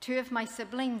 2 of my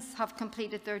siblings have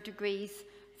completed their degrees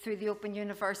through the Open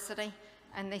University,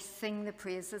 and they sing the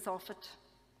praises of it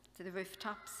to the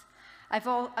rooftops. I've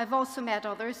also met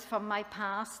others from my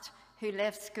past who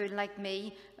left school like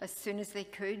me as soon as they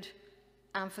could,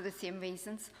 and for the same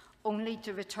reasons, only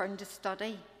to return to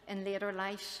study in later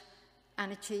life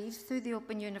and achieve through the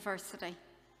Open University.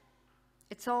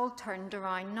 It's all turned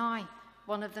around now,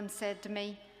 one of them said to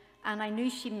me, and I knew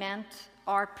she meant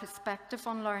our perspective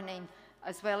on learning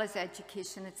as well as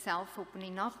education itself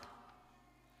opening up.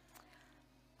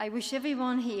 I wish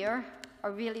everyone here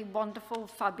a really wonderful,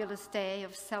 fabulous day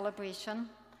of celebration,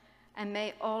 and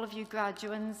may all of you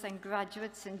graduates and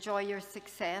graduates enjoy your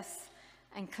success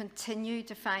and continue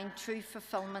to find true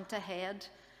fulfillment ahead.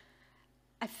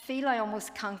 I feel I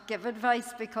almost can't give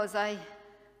advice because I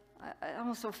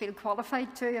almost don't feel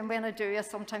qualified to, and when I do, I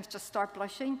sometimes just start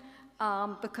blushing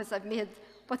because I've made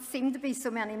what seem to be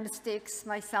so many mistakes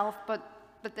myself, but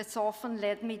it's often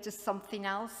led me to something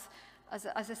else. As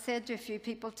I said to a few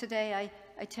people today,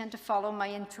 I tend to follow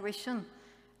my intuition,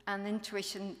 and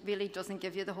intuition really doesn't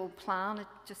give you the whole plan. It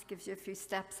just gives you a few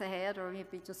steps ahead, or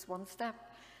maybe just one step.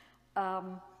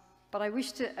 But I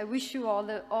wish you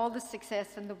all the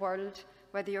success in the world,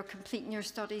 whether you're completing your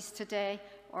studies today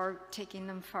or taking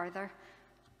them further.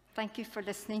 Thank you for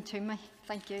listening to me.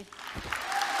 Thank you.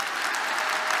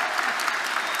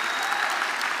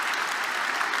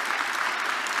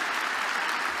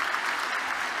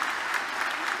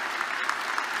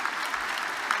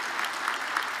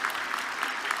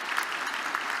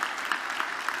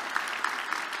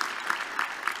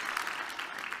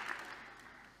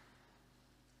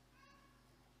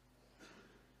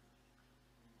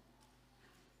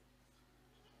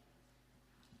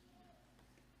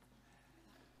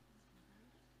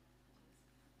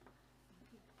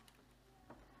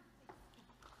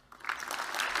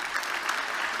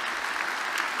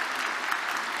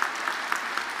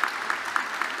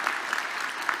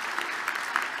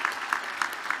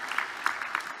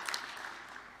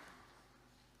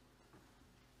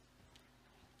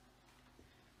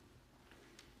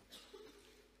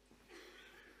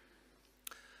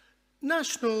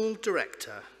 National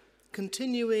Director.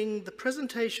 Continuing the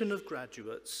presentation of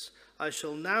graduates, I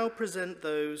shall now present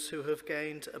those who have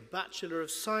gained a Bachelor of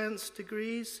Science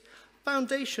degrees,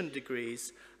 foundation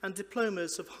degrees, and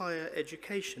diplomas of higher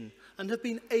education, and have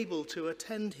been able to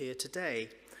attend here today.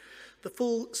 The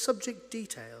full subject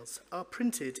details are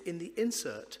printed in the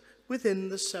insert within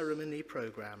the ceremony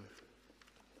programme.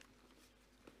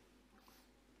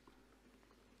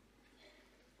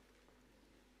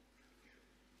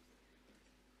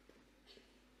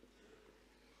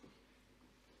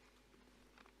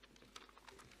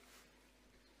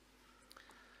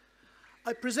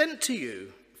 I present to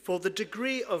you, for the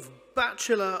degree of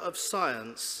Bachelor of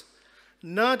Science,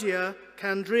 Nadia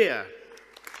Kandria.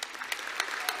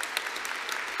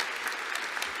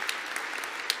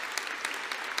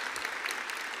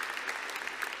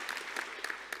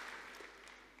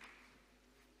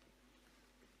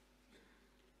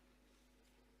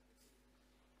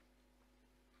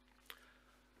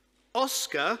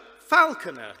 Oscar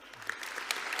Falconer.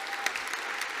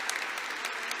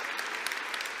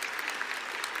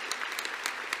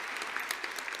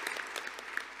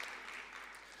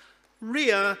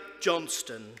 Ria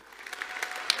Johnston.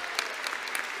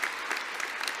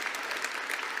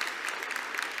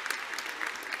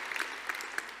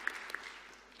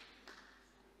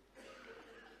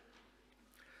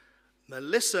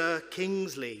 Melissa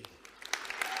Kingsley.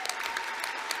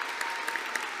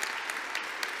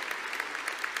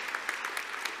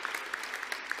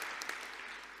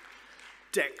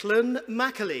 Declan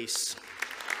McAleese.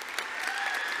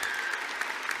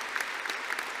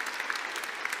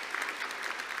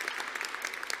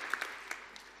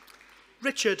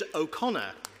 Richard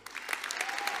O'Connor.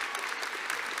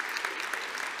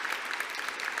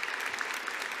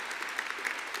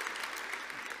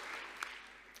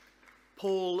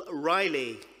 Paul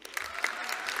Riley.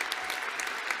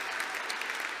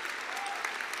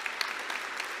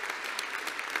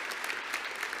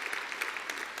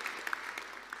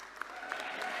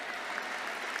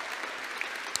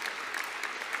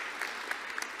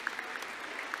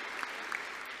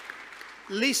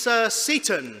 Lisa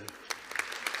Seaton.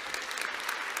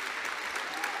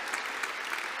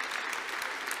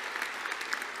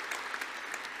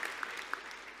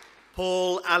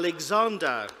 Paul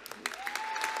Alexander.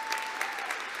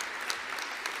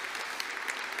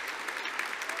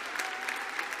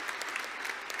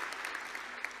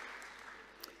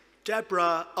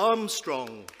 Deborah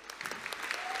Armstrong.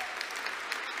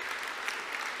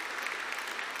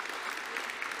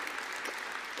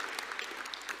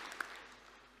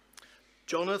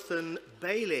 Jonathan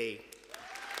Bailey.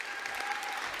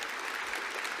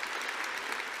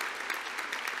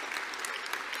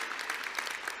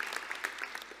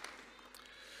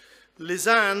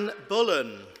 Lizanne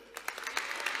Bullen.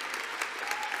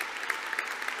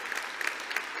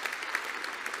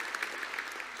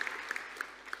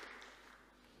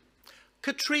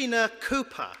 Katrina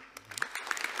Cooper.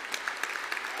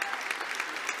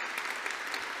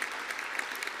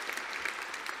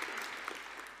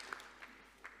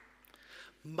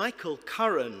 Michael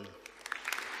Curran.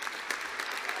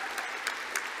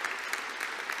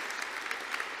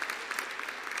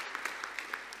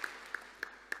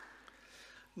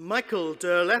 Michael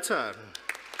Derletta.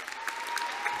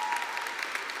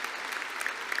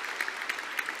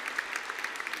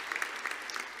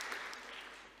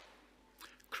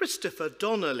 Christopher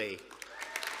Donnelly.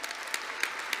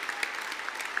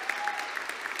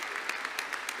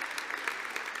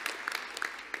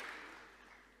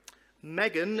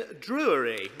 Megan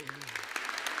Drury.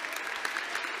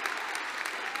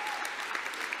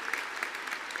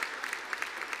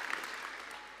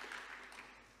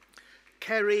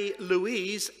 Kerry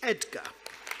Louise Edgar.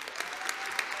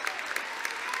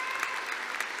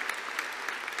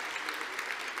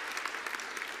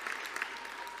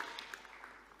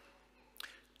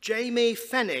 Jamie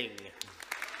Fenning.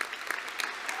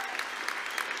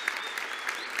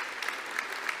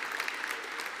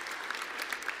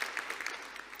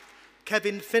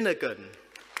 Kevin Finnegan.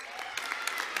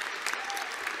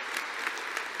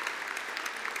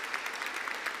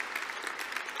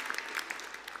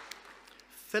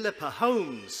 Philippa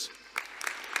Holmes.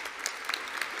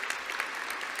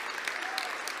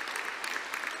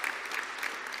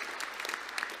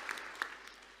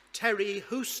 Terry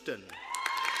Houston.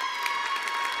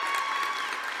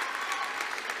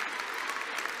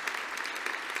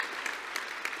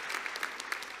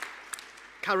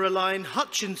 Caroline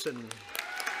Hutchinson.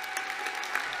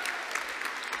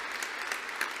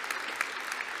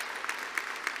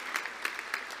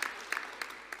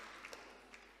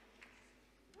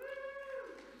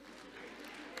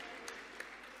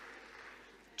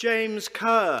 James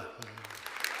Kerr.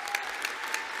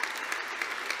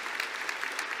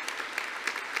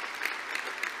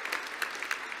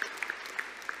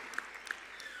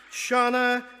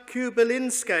 Shana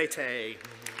Kubelinskaite.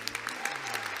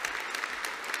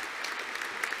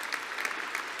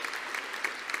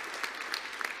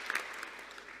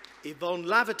 Yvonne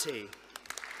Laverty.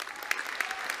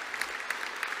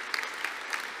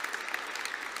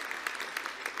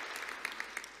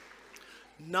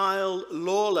 Niall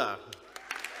Lawler.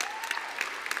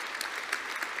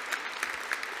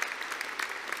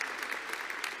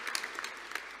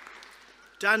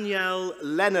 Danielle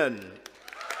Lennon.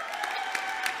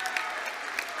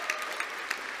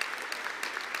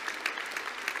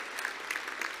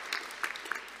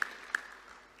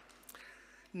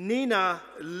 Nina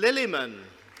Lilliman.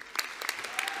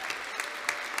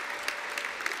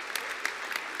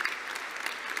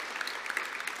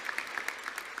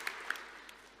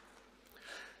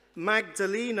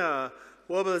 Magdalena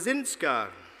Wobozinska.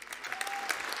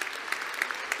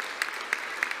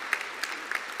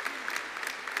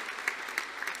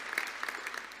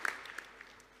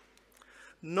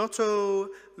 Noto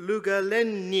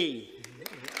Lugaleni.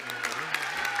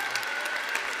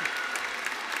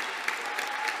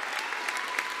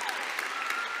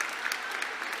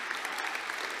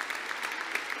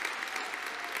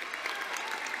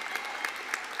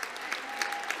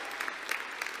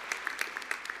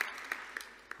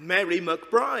 Mary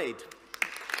McBride.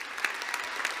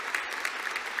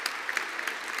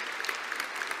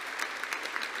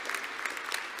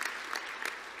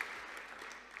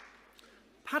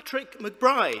 Patrick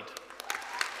McBride.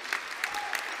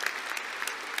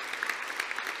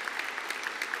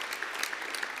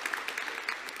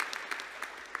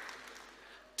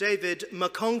 David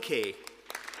McConkey.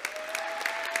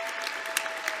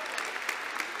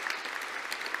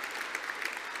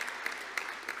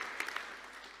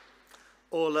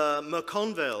 Orla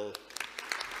McConville.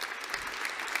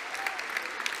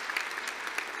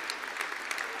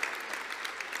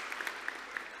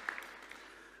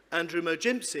 Andrew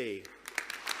Mojimpsey.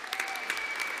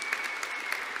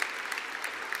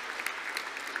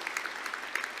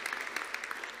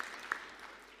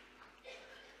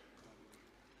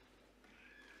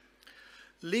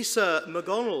 Lisa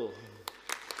McGonnell.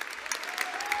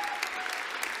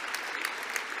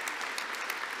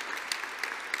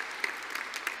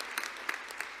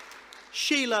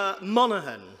 Sheila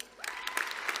Monaghan.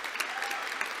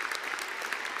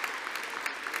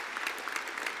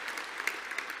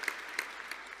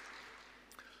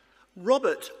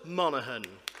 Robert Monaghan.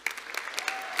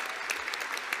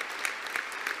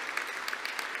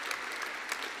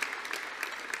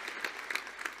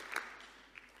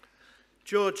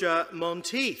 Georgia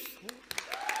Monteith.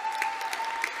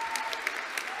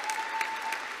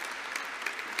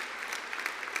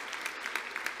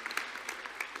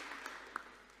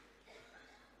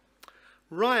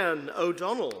 Ryan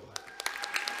O'Donnell.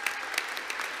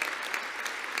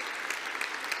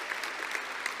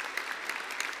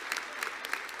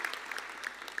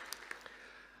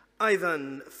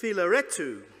 Ivan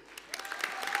Filaretu.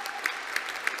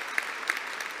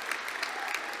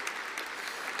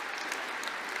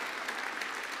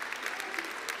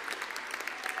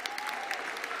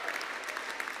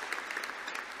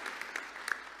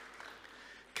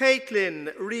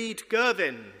 Caitlin Reed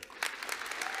Gervin.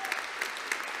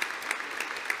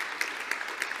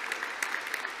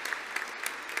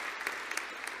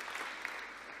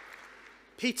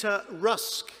 Peter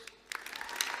Rusk.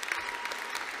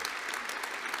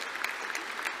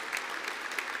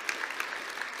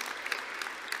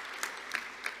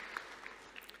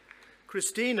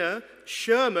 Christina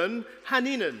Sherman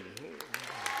Haninen.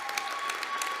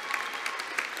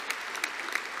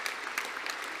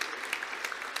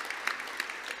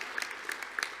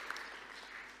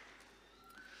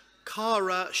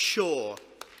 Cara Shaw.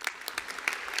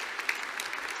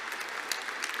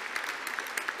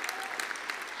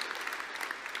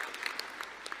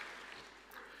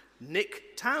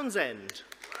 Nick Townsend.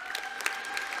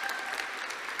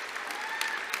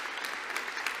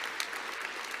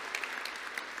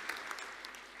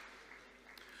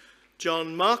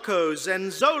 John Marco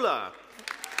Zenzola.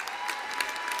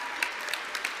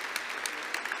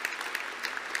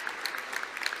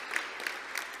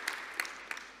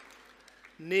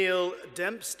 Neil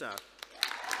Dempster.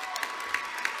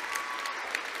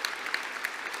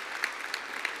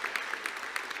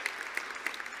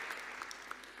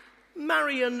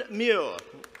 Marion Muir.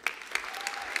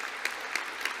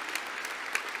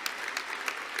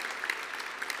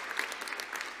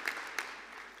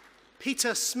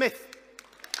 Peter Smith.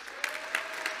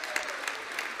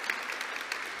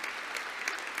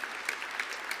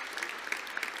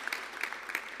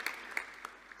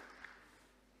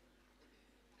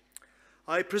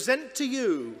 I present to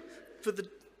you for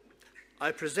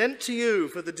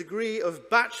the degree of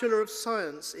Bachelor of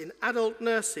Science in Adult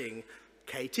Nursing,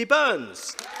 Katie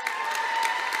Burns.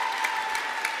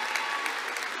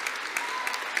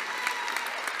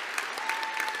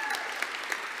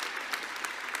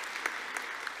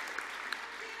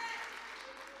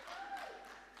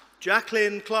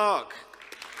 Jacqueline Clark.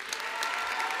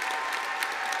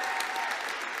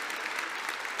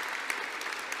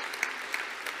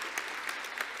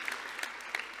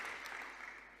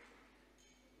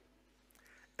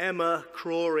 Emma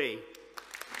Crawley.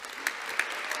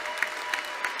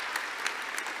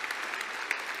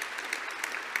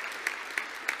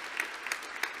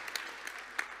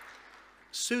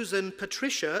 Susan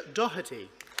Patricia Doherty.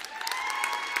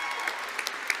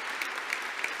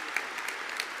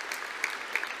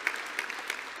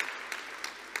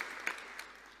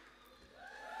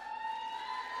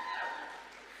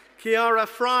 Kiara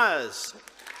Friars.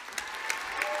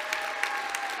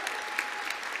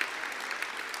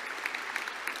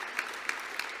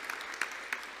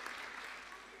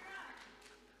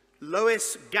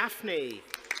 Lois Gaffney.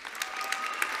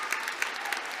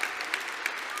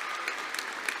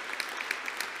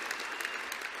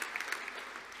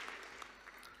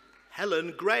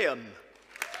 Helen Graham.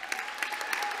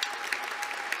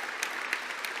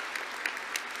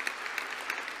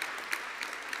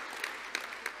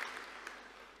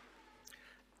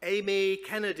 Amy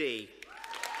Kennedy.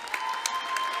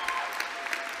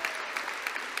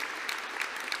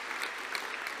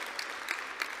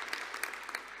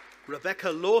 Rebecca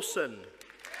Lawson.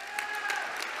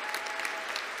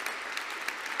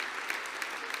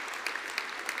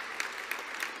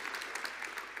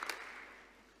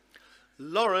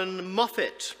 Lauren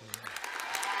Moffat.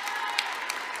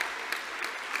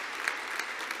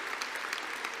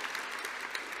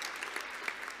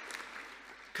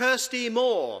 Kirsty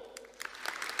Moore.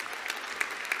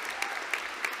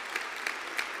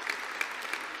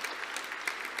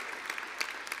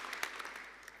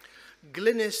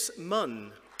 Glynis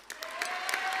Munn.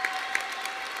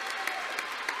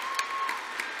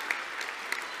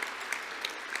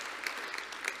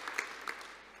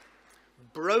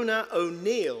 Brona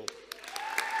O'Neill.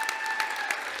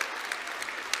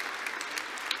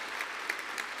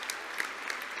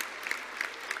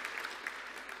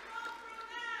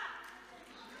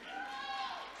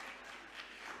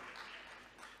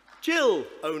 Jill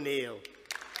O'Neill.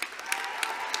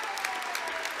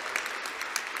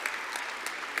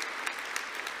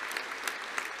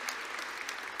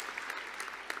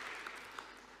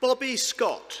 Bobby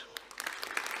Scott.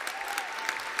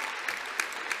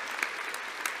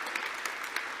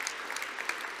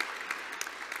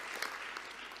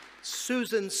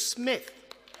 Susan Smith.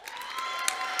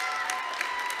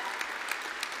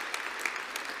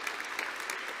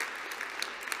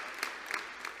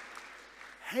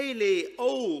 Hayley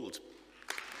Old.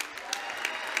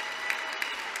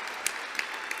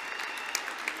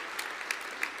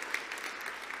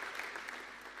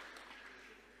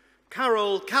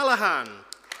 Carol Callahan.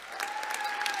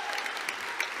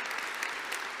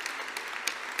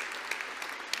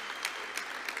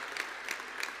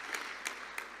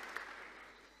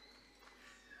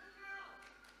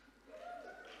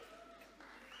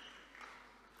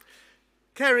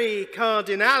 Kerry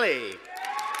Cardinali.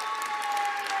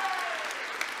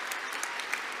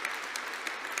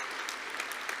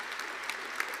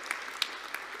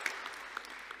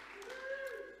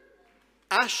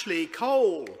 Ashley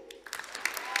Cole.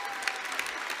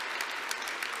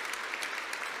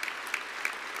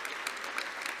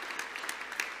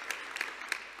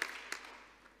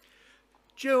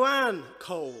 Joanne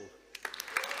Cole.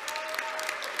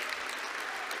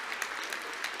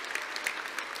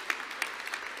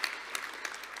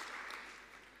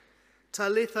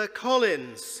 Talitha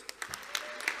Collins.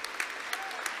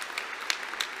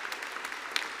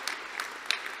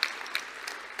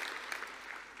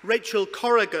 Rachel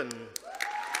Corrigan.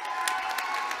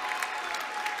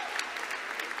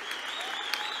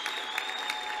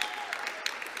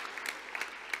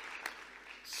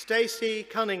 Stacey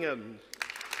Cunningham.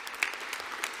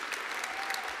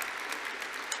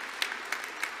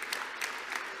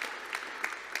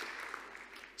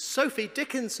 Sophie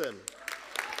Dickinson.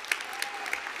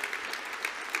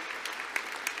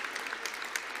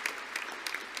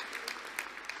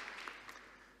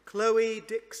 Chloe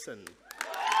Dixon.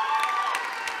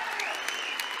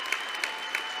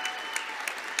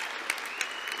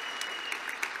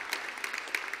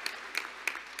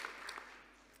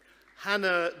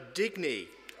 Hannah Digney.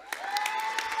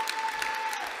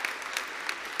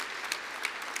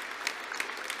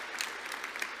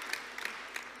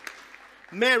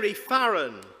 Mary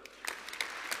Farron.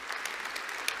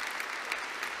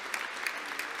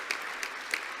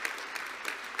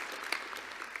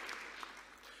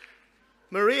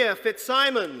 Maria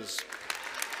Fitzsimons.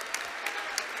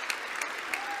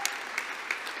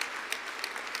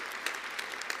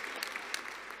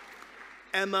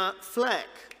 Emma Fleck.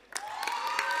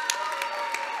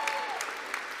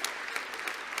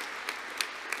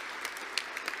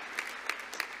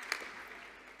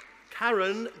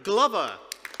 Karen Glover.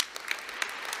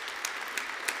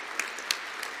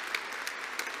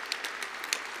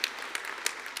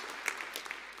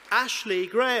 Ashley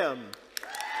Graham.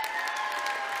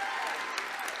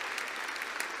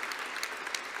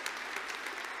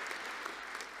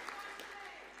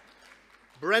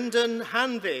 Brendan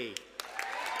Hanvey.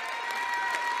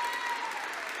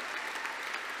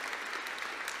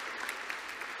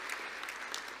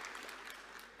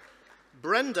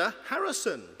 Brenda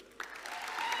Harrison.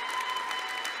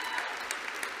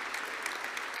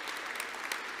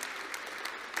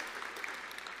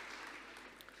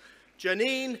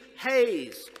 Janine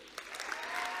Hayes.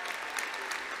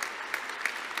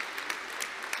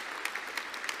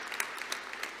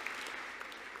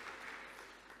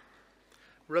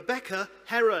 Rebecca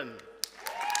Heron.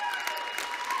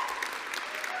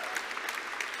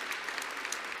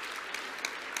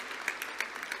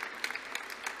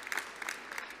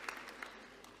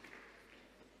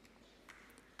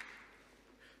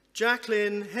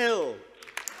 Jacqueline Hill.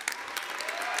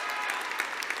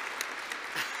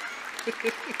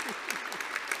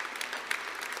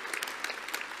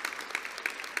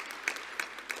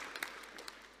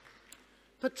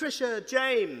 Patricia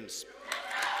James.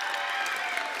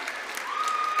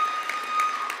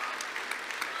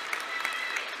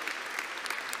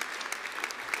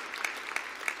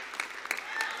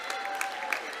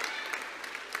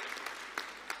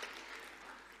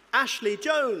 Ashley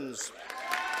Jones.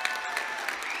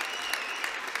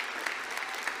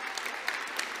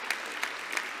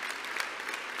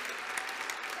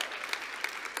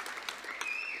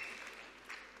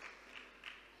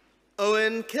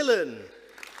 Owen Killen.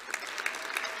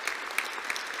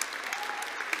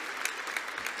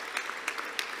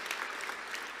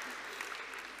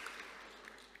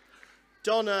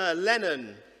 Donna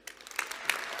Lennon.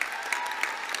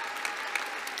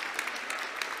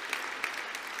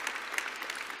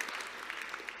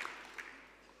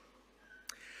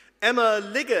 Emma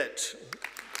Liggett.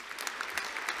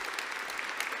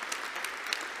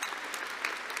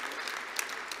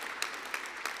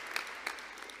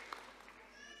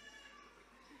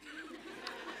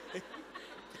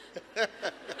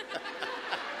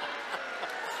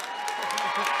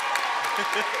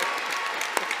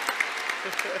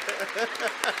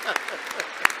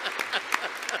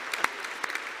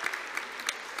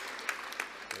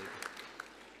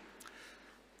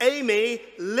 Amy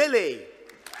Lilly.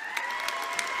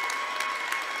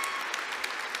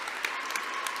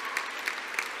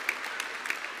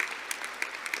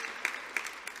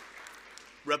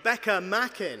 Rebecca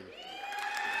Mackin.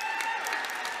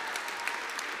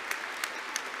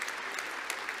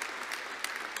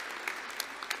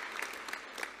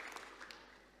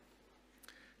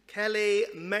 Kelly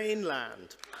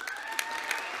Mainland.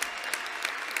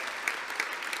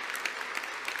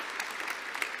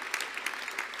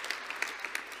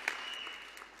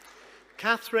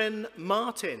 Catherine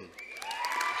Martin.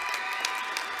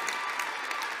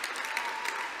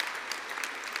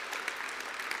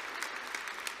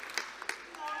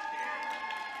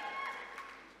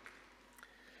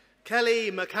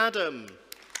 Kelly McAdam.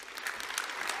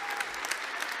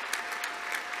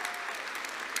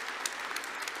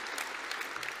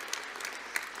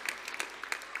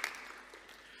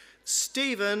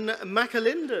 Stephen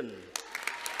McAlinden.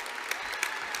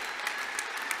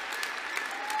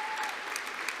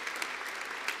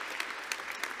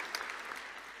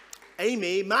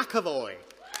 Amy McAvoy.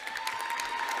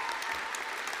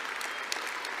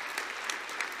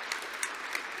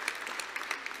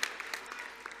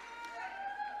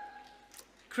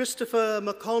 Christopher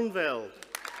McConville.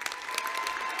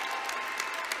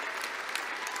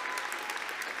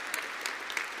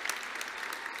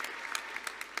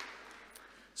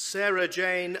 Sarah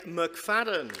Jane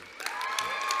McFadden.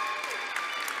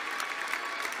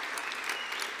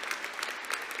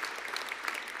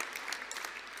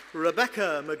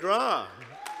 Rebecca McGrath.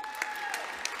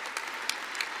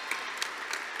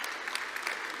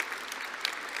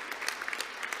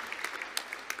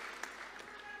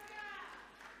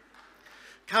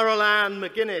 Carol Ann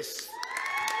McGuinness.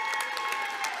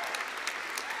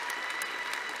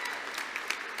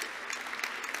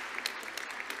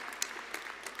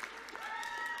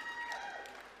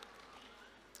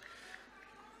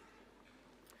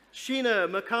 Sheena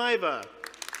McIver.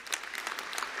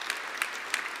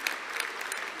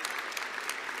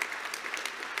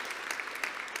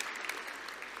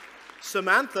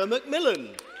 Samantha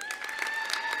McMillan.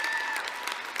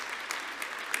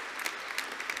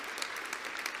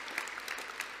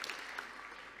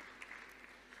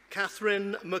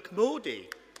 Catherine McMordy.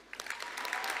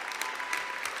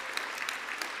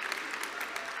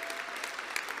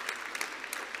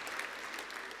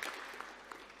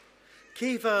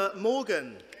 Kiva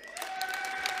Morgan.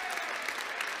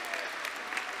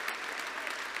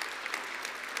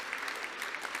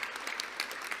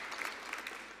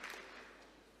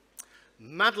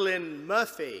 Madeline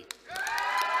Murphy.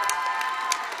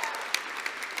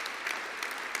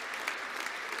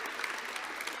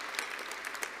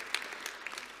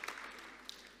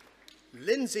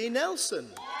 Lindsay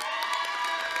Nelson.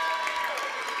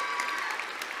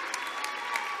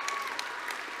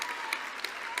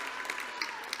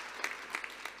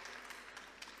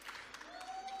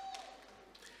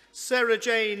 Sarah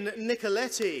Jane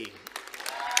Nicoletti.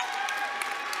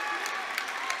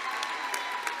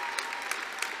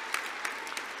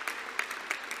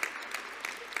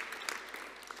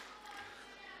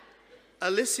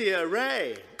 Alicia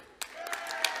Ray.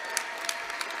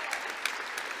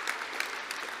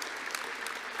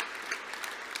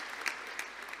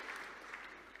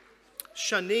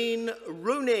 Shanine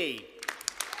Rooney.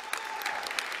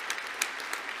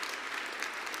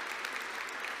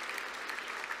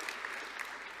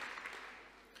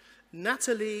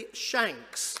 Natalie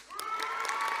Shanks.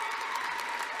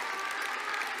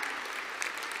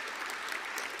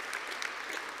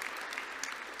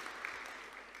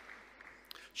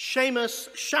 Seamus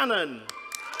Shannon.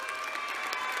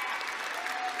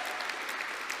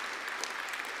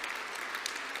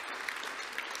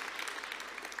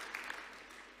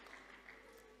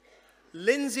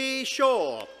 Lindsay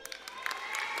Shaw.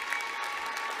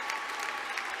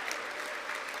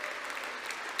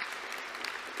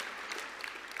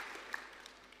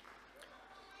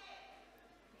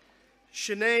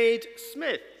 Sinead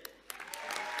Smith.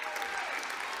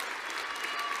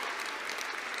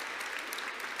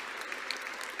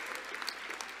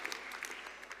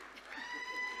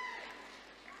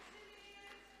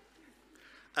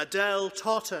 Adele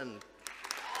Totten.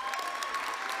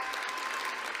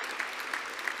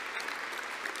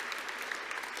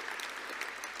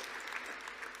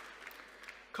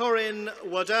 Corinne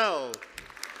Waddell.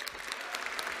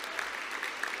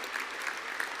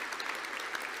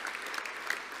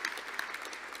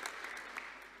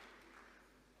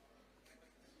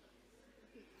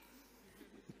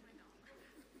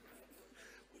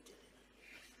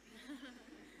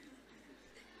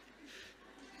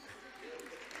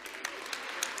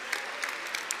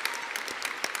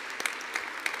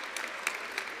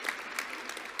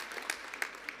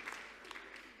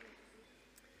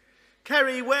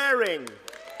 Kerry Waring.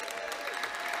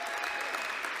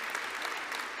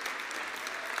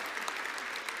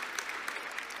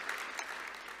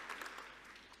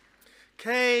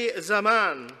 Kay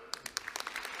Zaman.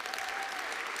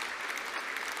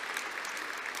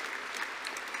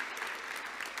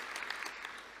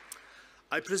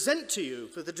 I present to you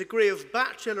for the degree of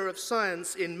Bachelor of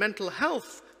Science in Mental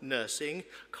Health Nursing,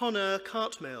 Connor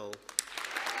Cartmill.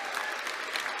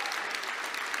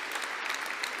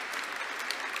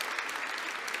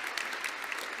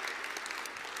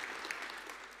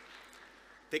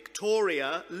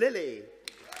 Victoria Lilly.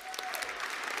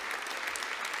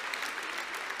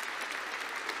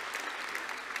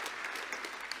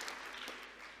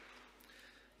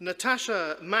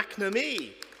 Natasha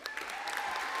McNamee.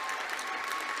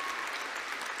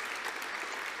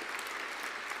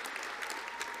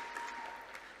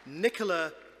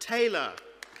 Nicola Taylor.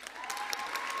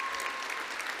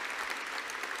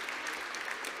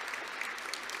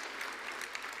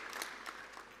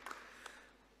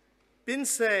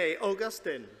 Binse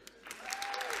Augustin.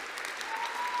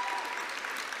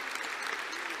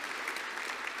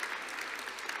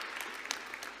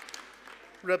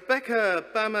 Rebecca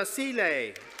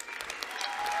Bamasile.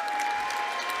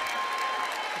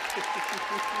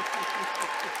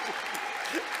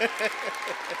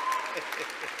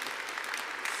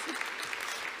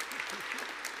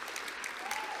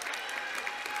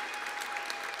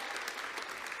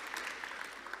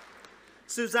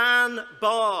 Suzanne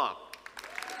Barr.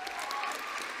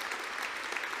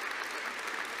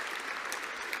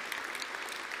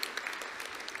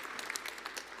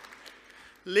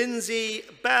 Lindsay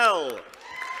Bell.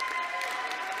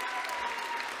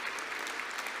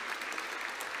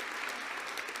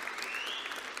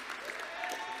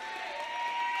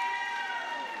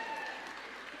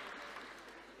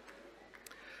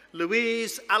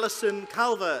 Louise Allison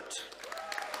Calvert.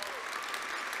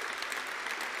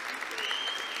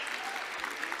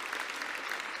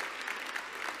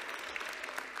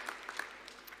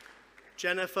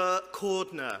 Jennifer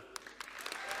Cordner.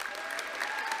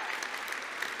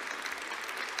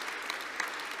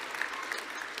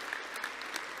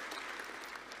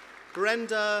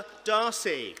 Brenda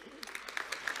Darcy.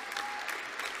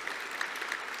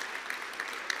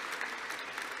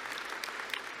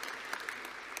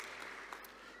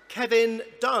 Kevin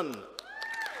Dunn.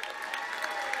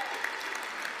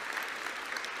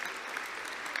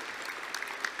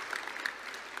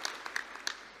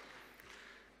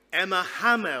 Emma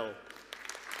Hamill.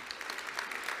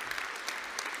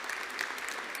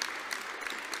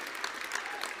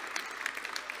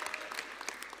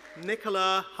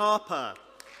 Nicola Harper.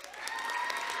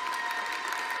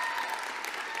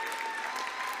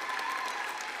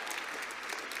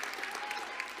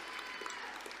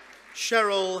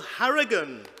 Cheryl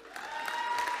Harrigan.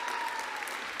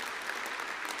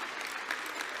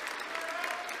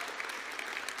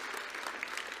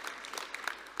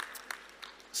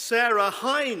 Sarah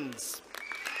Hines.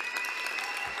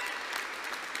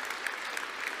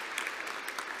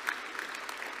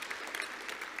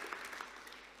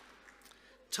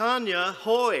 Tanya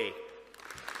Hoy.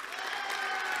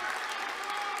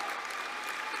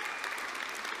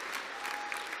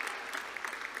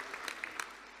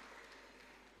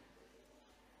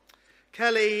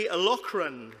 Kelly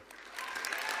Loughran.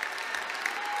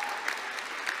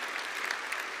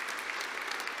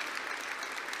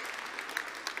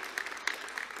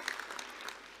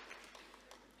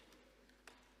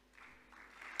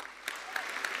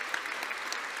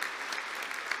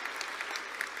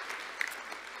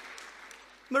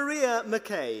 Maria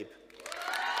McCabe.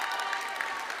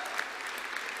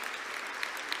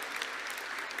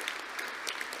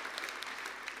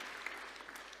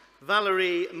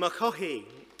 Valerie McCaughey.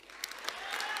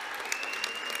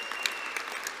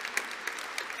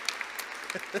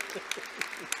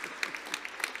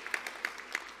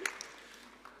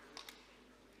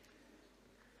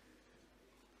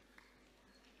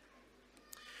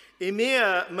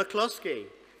 Emir McCloskey.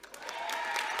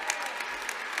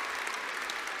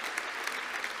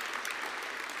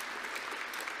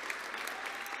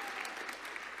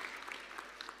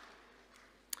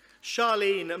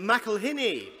 Charlene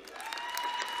McElhinney.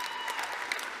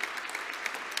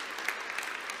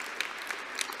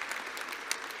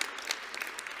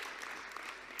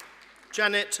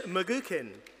 Janet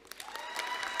Magukin.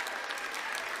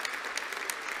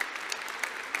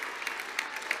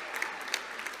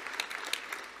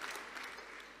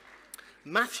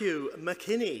 Matthew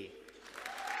McKinney.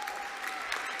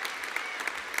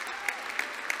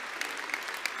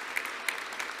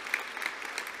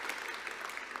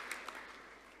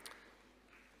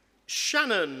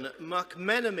 Shannon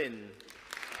McMenamin.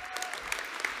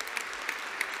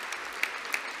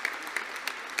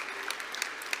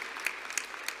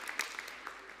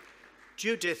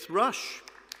 Judith Rush.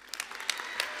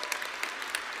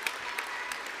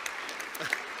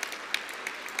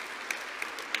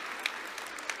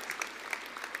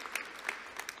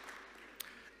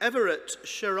 Everett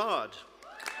Sherrard.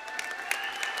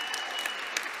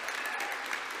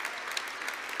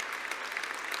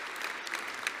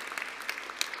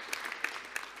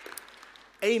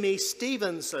 Amy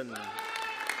Stevenson.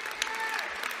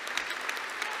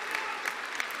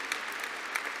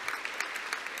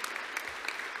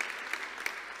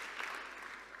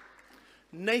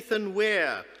 Nathan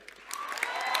Weir.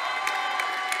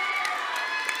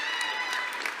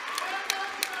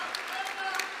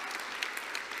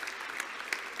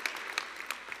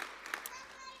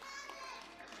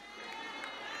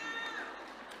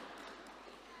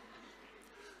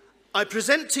 I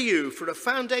present to you for a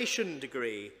foundation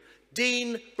degree,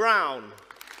 Dean Brown.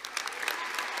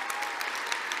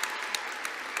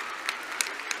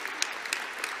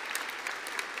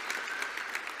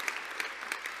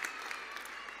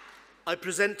 I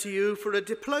present to you for a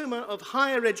Diploma of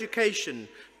Higher Education,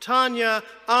 Tanya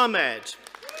Ahmed.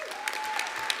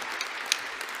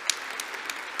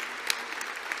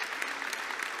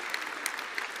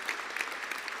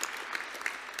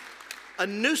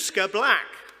 Anuska Black.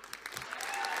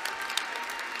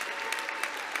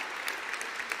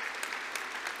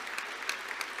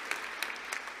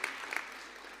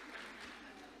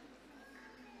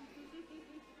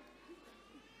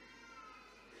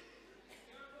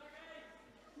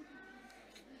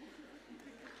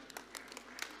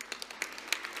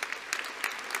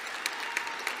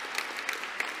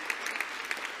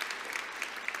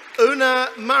 Una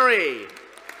Murray.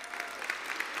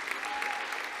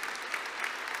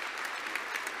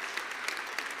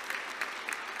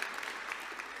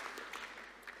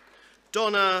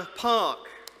 Donna Park.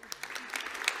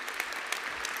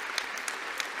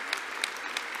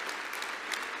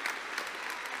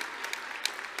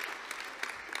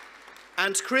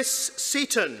 And Chris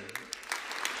Seaton.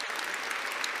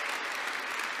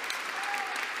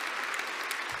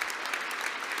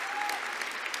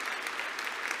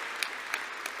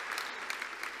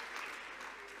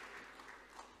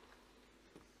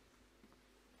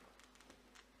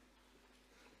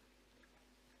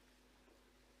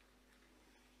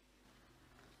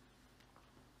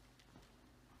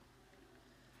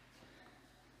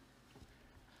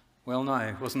 Well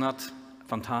now, wasn't that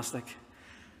fantastic?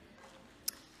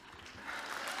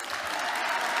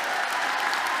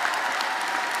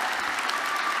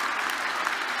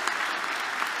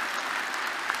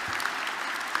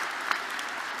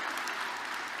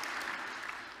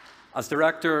 As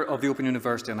Director of the Open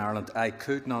University in Ireland, I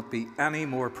could not be any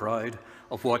more proud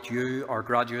of what you, our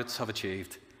graduates, have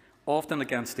achieved, often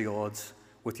against the odds,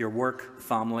 with your work,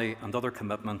 family and other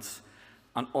commitments,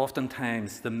 and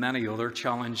oftentimes the many other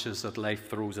challenges that life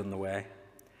throws in the way.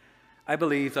 I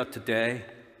believe that today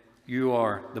you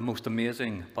are the most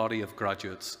amazing body of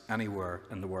graduates anywhere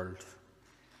in the world.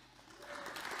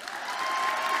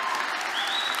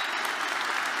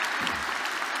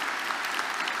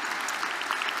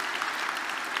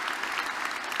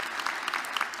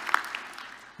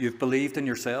 You've believed in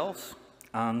yourselves,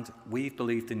 and we've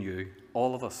believed in you,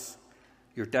 all of us.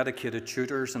 Your dedicated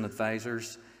tutors and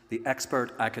advisors, the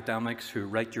expert academics who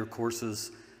write your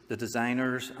courses, the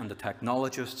designers and the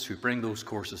technologists who bring those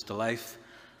courses to life,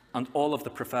 and all of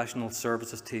the professional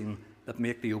services team that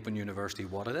make the Open University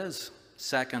what it is,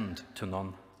 second to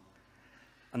none.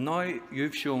 And now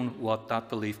you've shown what that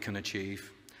belief can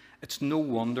achieve. It's no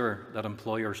wonder that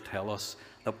employers tell us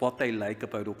that what they like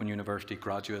about Open University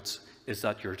graduates is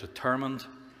that you're determined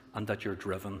and that you're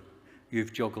driven.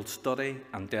 You've juggled study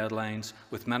and deadlines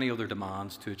with many other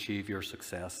demands to achieve your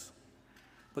success.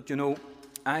 But you know,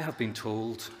 I have been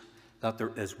told that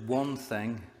there is one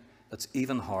thing that's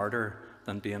even harder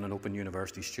than being an Open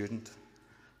University student,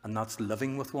 and that's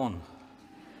living with one.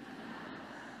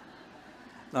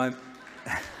 Now,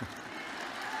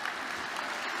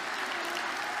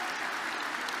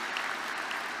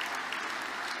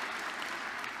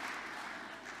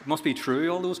 it must be true,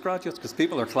 all those graduates, because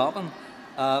people are clapping.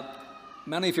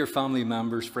 Many of your family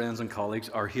members, friends and colleagues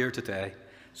are here today,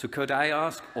 so could I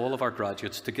ask all of our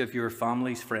graduates to give your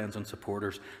families, friends and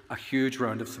supporters a huge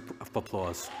round of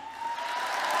applause.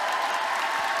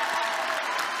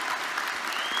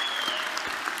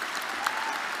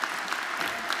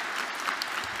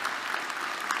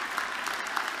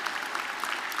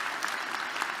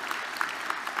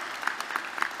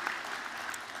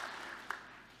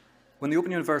 When the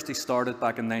Open University started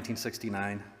back in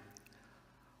 1969,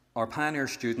 our pioneer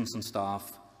students and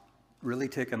staff really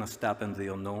taken a step into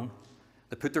the unknown.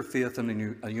 They put their faith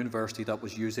in a university that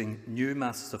was using new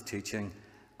methods of teaching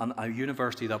and a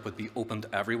university that would be open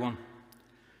to everyone.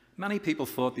 Many people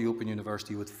thought the Open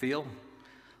University would fail,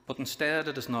 but instead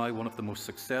it is now one of the most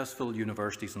successful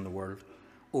universities in the world.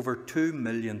 Over 2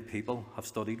 million people have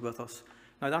studied with us.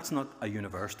 Now that's not a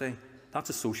university, that's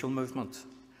a social movement.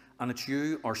 And it's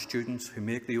you, our students, who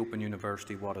make the Open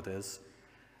University what it is.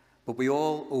 But we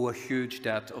all owe a huge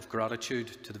debt of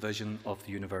gratitude to the vision of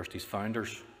the university's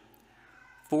founders.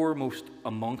 Foremost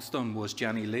amongst them was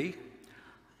Jenny Lee,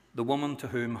 the woman to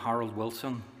whom Harold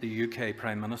Wilson, the UK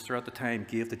Prime Minister at the time,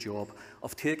 gave the job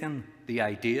of taking the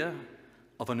idea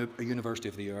of a University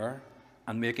of the Air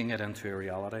and making it into a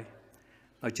reality.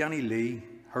 Now, Jenny Lee,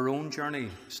 her own journey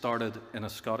started in a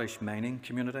Scottish mining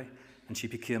community, and she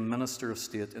became Minister of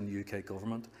State in the UK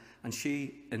government, and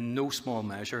she, in no small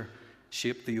measure,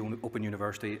 shaped the Open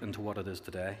University into what it is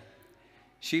today.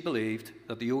 She believed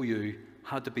that the OU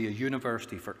had to be a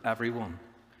university for everyone,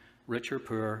 rich or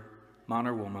poor, man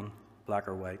or woman, black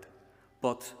or white,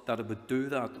 but that it would do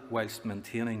that whilst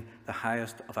maintaining the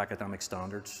highest of academic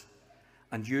standards.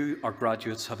 And you, our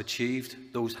graduates, have achieved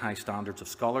those high standards of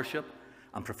scholarship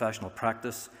and professional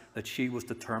practice that she was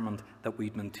determined that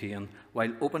we'd maintain,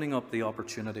 while opening up the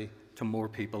opportunity to more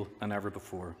people than ever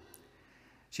before.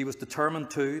 She was determined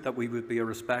too that we would be a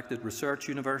respected research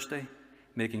university,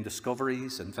 making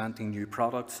discoveries, inventing new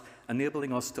products,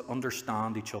 enabling us to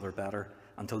understand each other better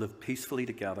and to live peacefully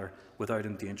together without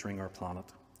endangering our planet.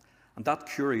 And that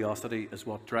curiosity is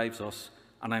what drives us,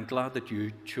 and I'm glad that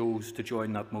you chose to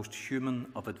join that most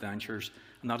human of adventures,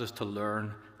 and that is to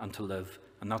learn and to live.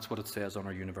 And that's what it says on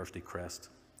our university crest.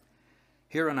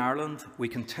 Here in Ireland, we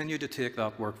continue to take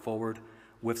that work forward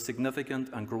with significant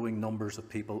and growing numbers of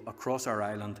people across our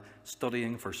island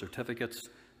studying for certificates,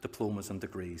 diplomas and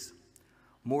degrees.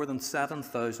 More than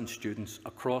 7,000 students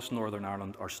across Northern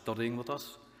Ireland are studying with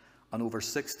us, and over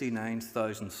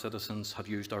 69,000 citizens have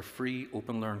used our free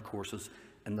Open Learn courses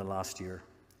in the last year.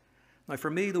 Now,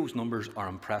 for me, those numbers are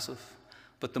impressive,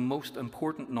 but the most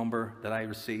important number that I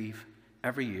receive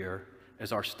every year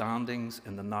is our standings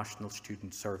in the National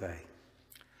Student Survey.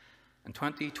 In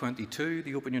 2022,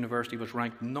 the Open University was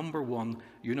ranked #1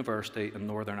 university in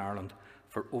Northern Ireland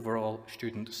for overall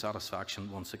student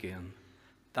satisfaction once again.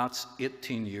 That's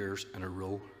 18 years in a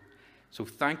row. So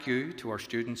thank you to our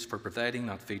students for providing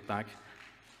that feedback.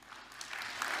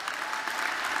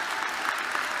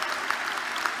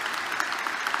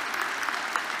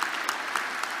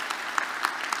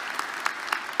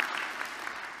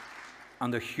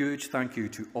 And a huge thank you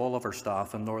to all of our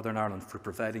staff in Northern Ireland for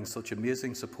providing such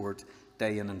amazing support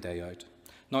day in and day out.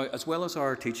 Now, as well as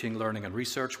our teaching, learning and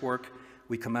research work,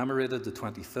 we commemorated the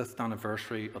 25th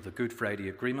anniversary of the Good Friday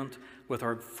Agreement with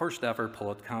our first ever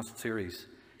podcast series.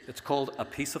 It's called A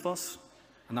Piece of Us,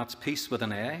 and that's peace with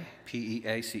an A,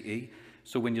 P-E-A-C-E.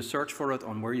 So when you search for it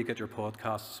on where you get your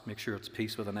podcasts, make sure it's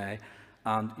peace with an A,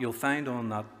 and you'll find on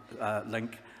that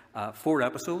link 4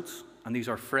 episodes. And these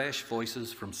are fresh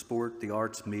voices from sport, the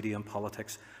arts, media and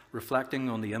politics,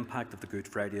 reflecting on the impact of the Good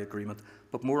Friday Agreement,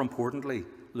 but more importantly,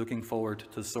 looking forward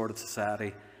to the sort of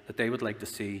society that they would like to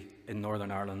see in Northern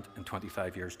Ireland in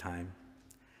 25 years' time.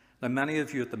 Now, many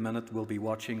of you at the minute will be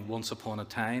watching Once Upon a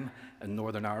Time in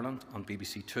Northern Ireland on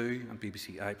BBC Two and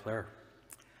BBC iPlayer.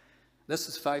 This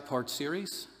is a 5-part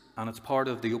series, and it's part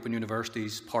of the Open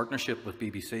University's partnership with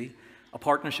BBC, a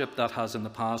partnership that has in the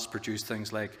past produced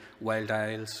things like Wild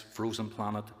Isles, Frozen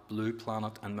Planet, Blue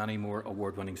Planet, and many more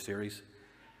award-winning series.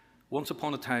 Once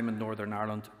Upon a Time in Northern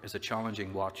Ireland is a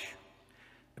challenging watch.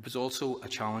 It was also a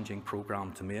challenging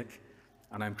programme to make,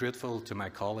 and I'm grateful to my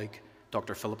colleague,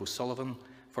 Dr. Philip O'Sullivan,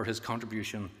 for his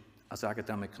contribution as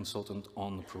academic consultant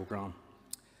on the programme.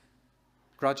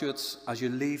 Graduates, as you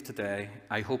leave today,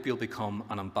 I hope you'll become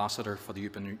an ambassador for the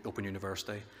Open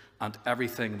University and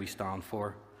everything we stand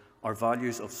for, our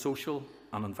values of social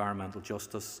and environmental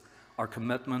justice, our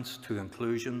commitments to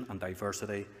inclusion and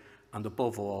diversity, and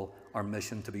above all, our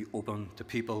mission to be open to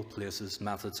people, places,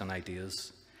 methods and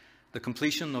ideas. The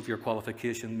completion of your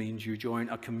qualification means you join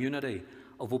a community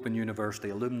of Open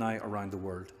University alumni around the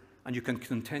world, and you can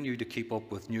continue to keep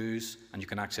up with news, and you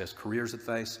can access careers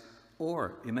advice,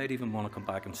 or you might even want to come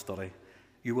back and study.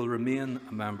 You will remain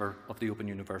a member of the Open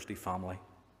University family.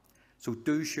 So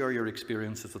do share your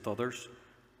experiences with others.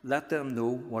 Let them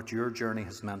know what your journey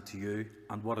has meant to you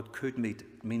and what it could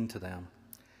mean to them.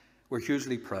 We're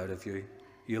hugely proud of you.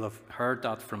 You'll have heard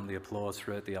that from the applause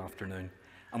throughout the afternoon,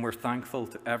 and we're thankful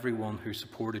to everyone who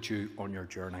supported you on your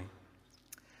journey.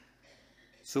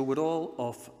 So would all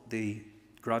of the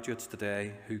graduates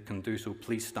today who can do so,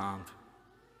 please stand.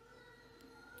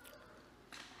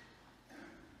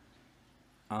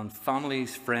 And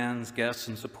families, friends, guests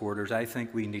and supporters, I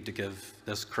think we need to give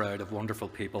this crowd of wonderful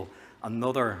people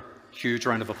another huge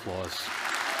round of applause.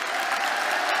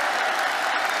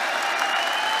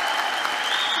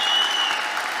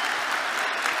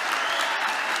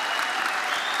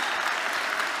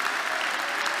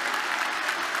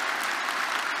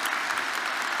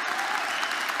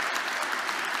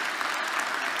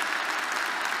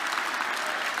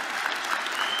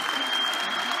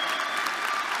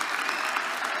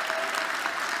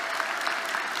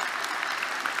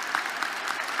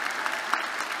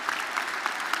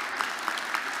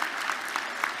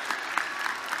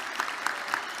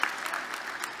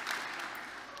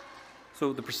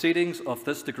 So the proceedings of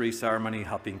this degree ceremony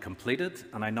have been completed,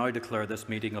 and I now declare this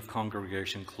meeting of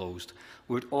congregation closed.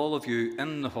 Would all of you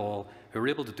in the hall who are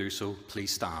able to do so,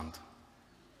 please stand.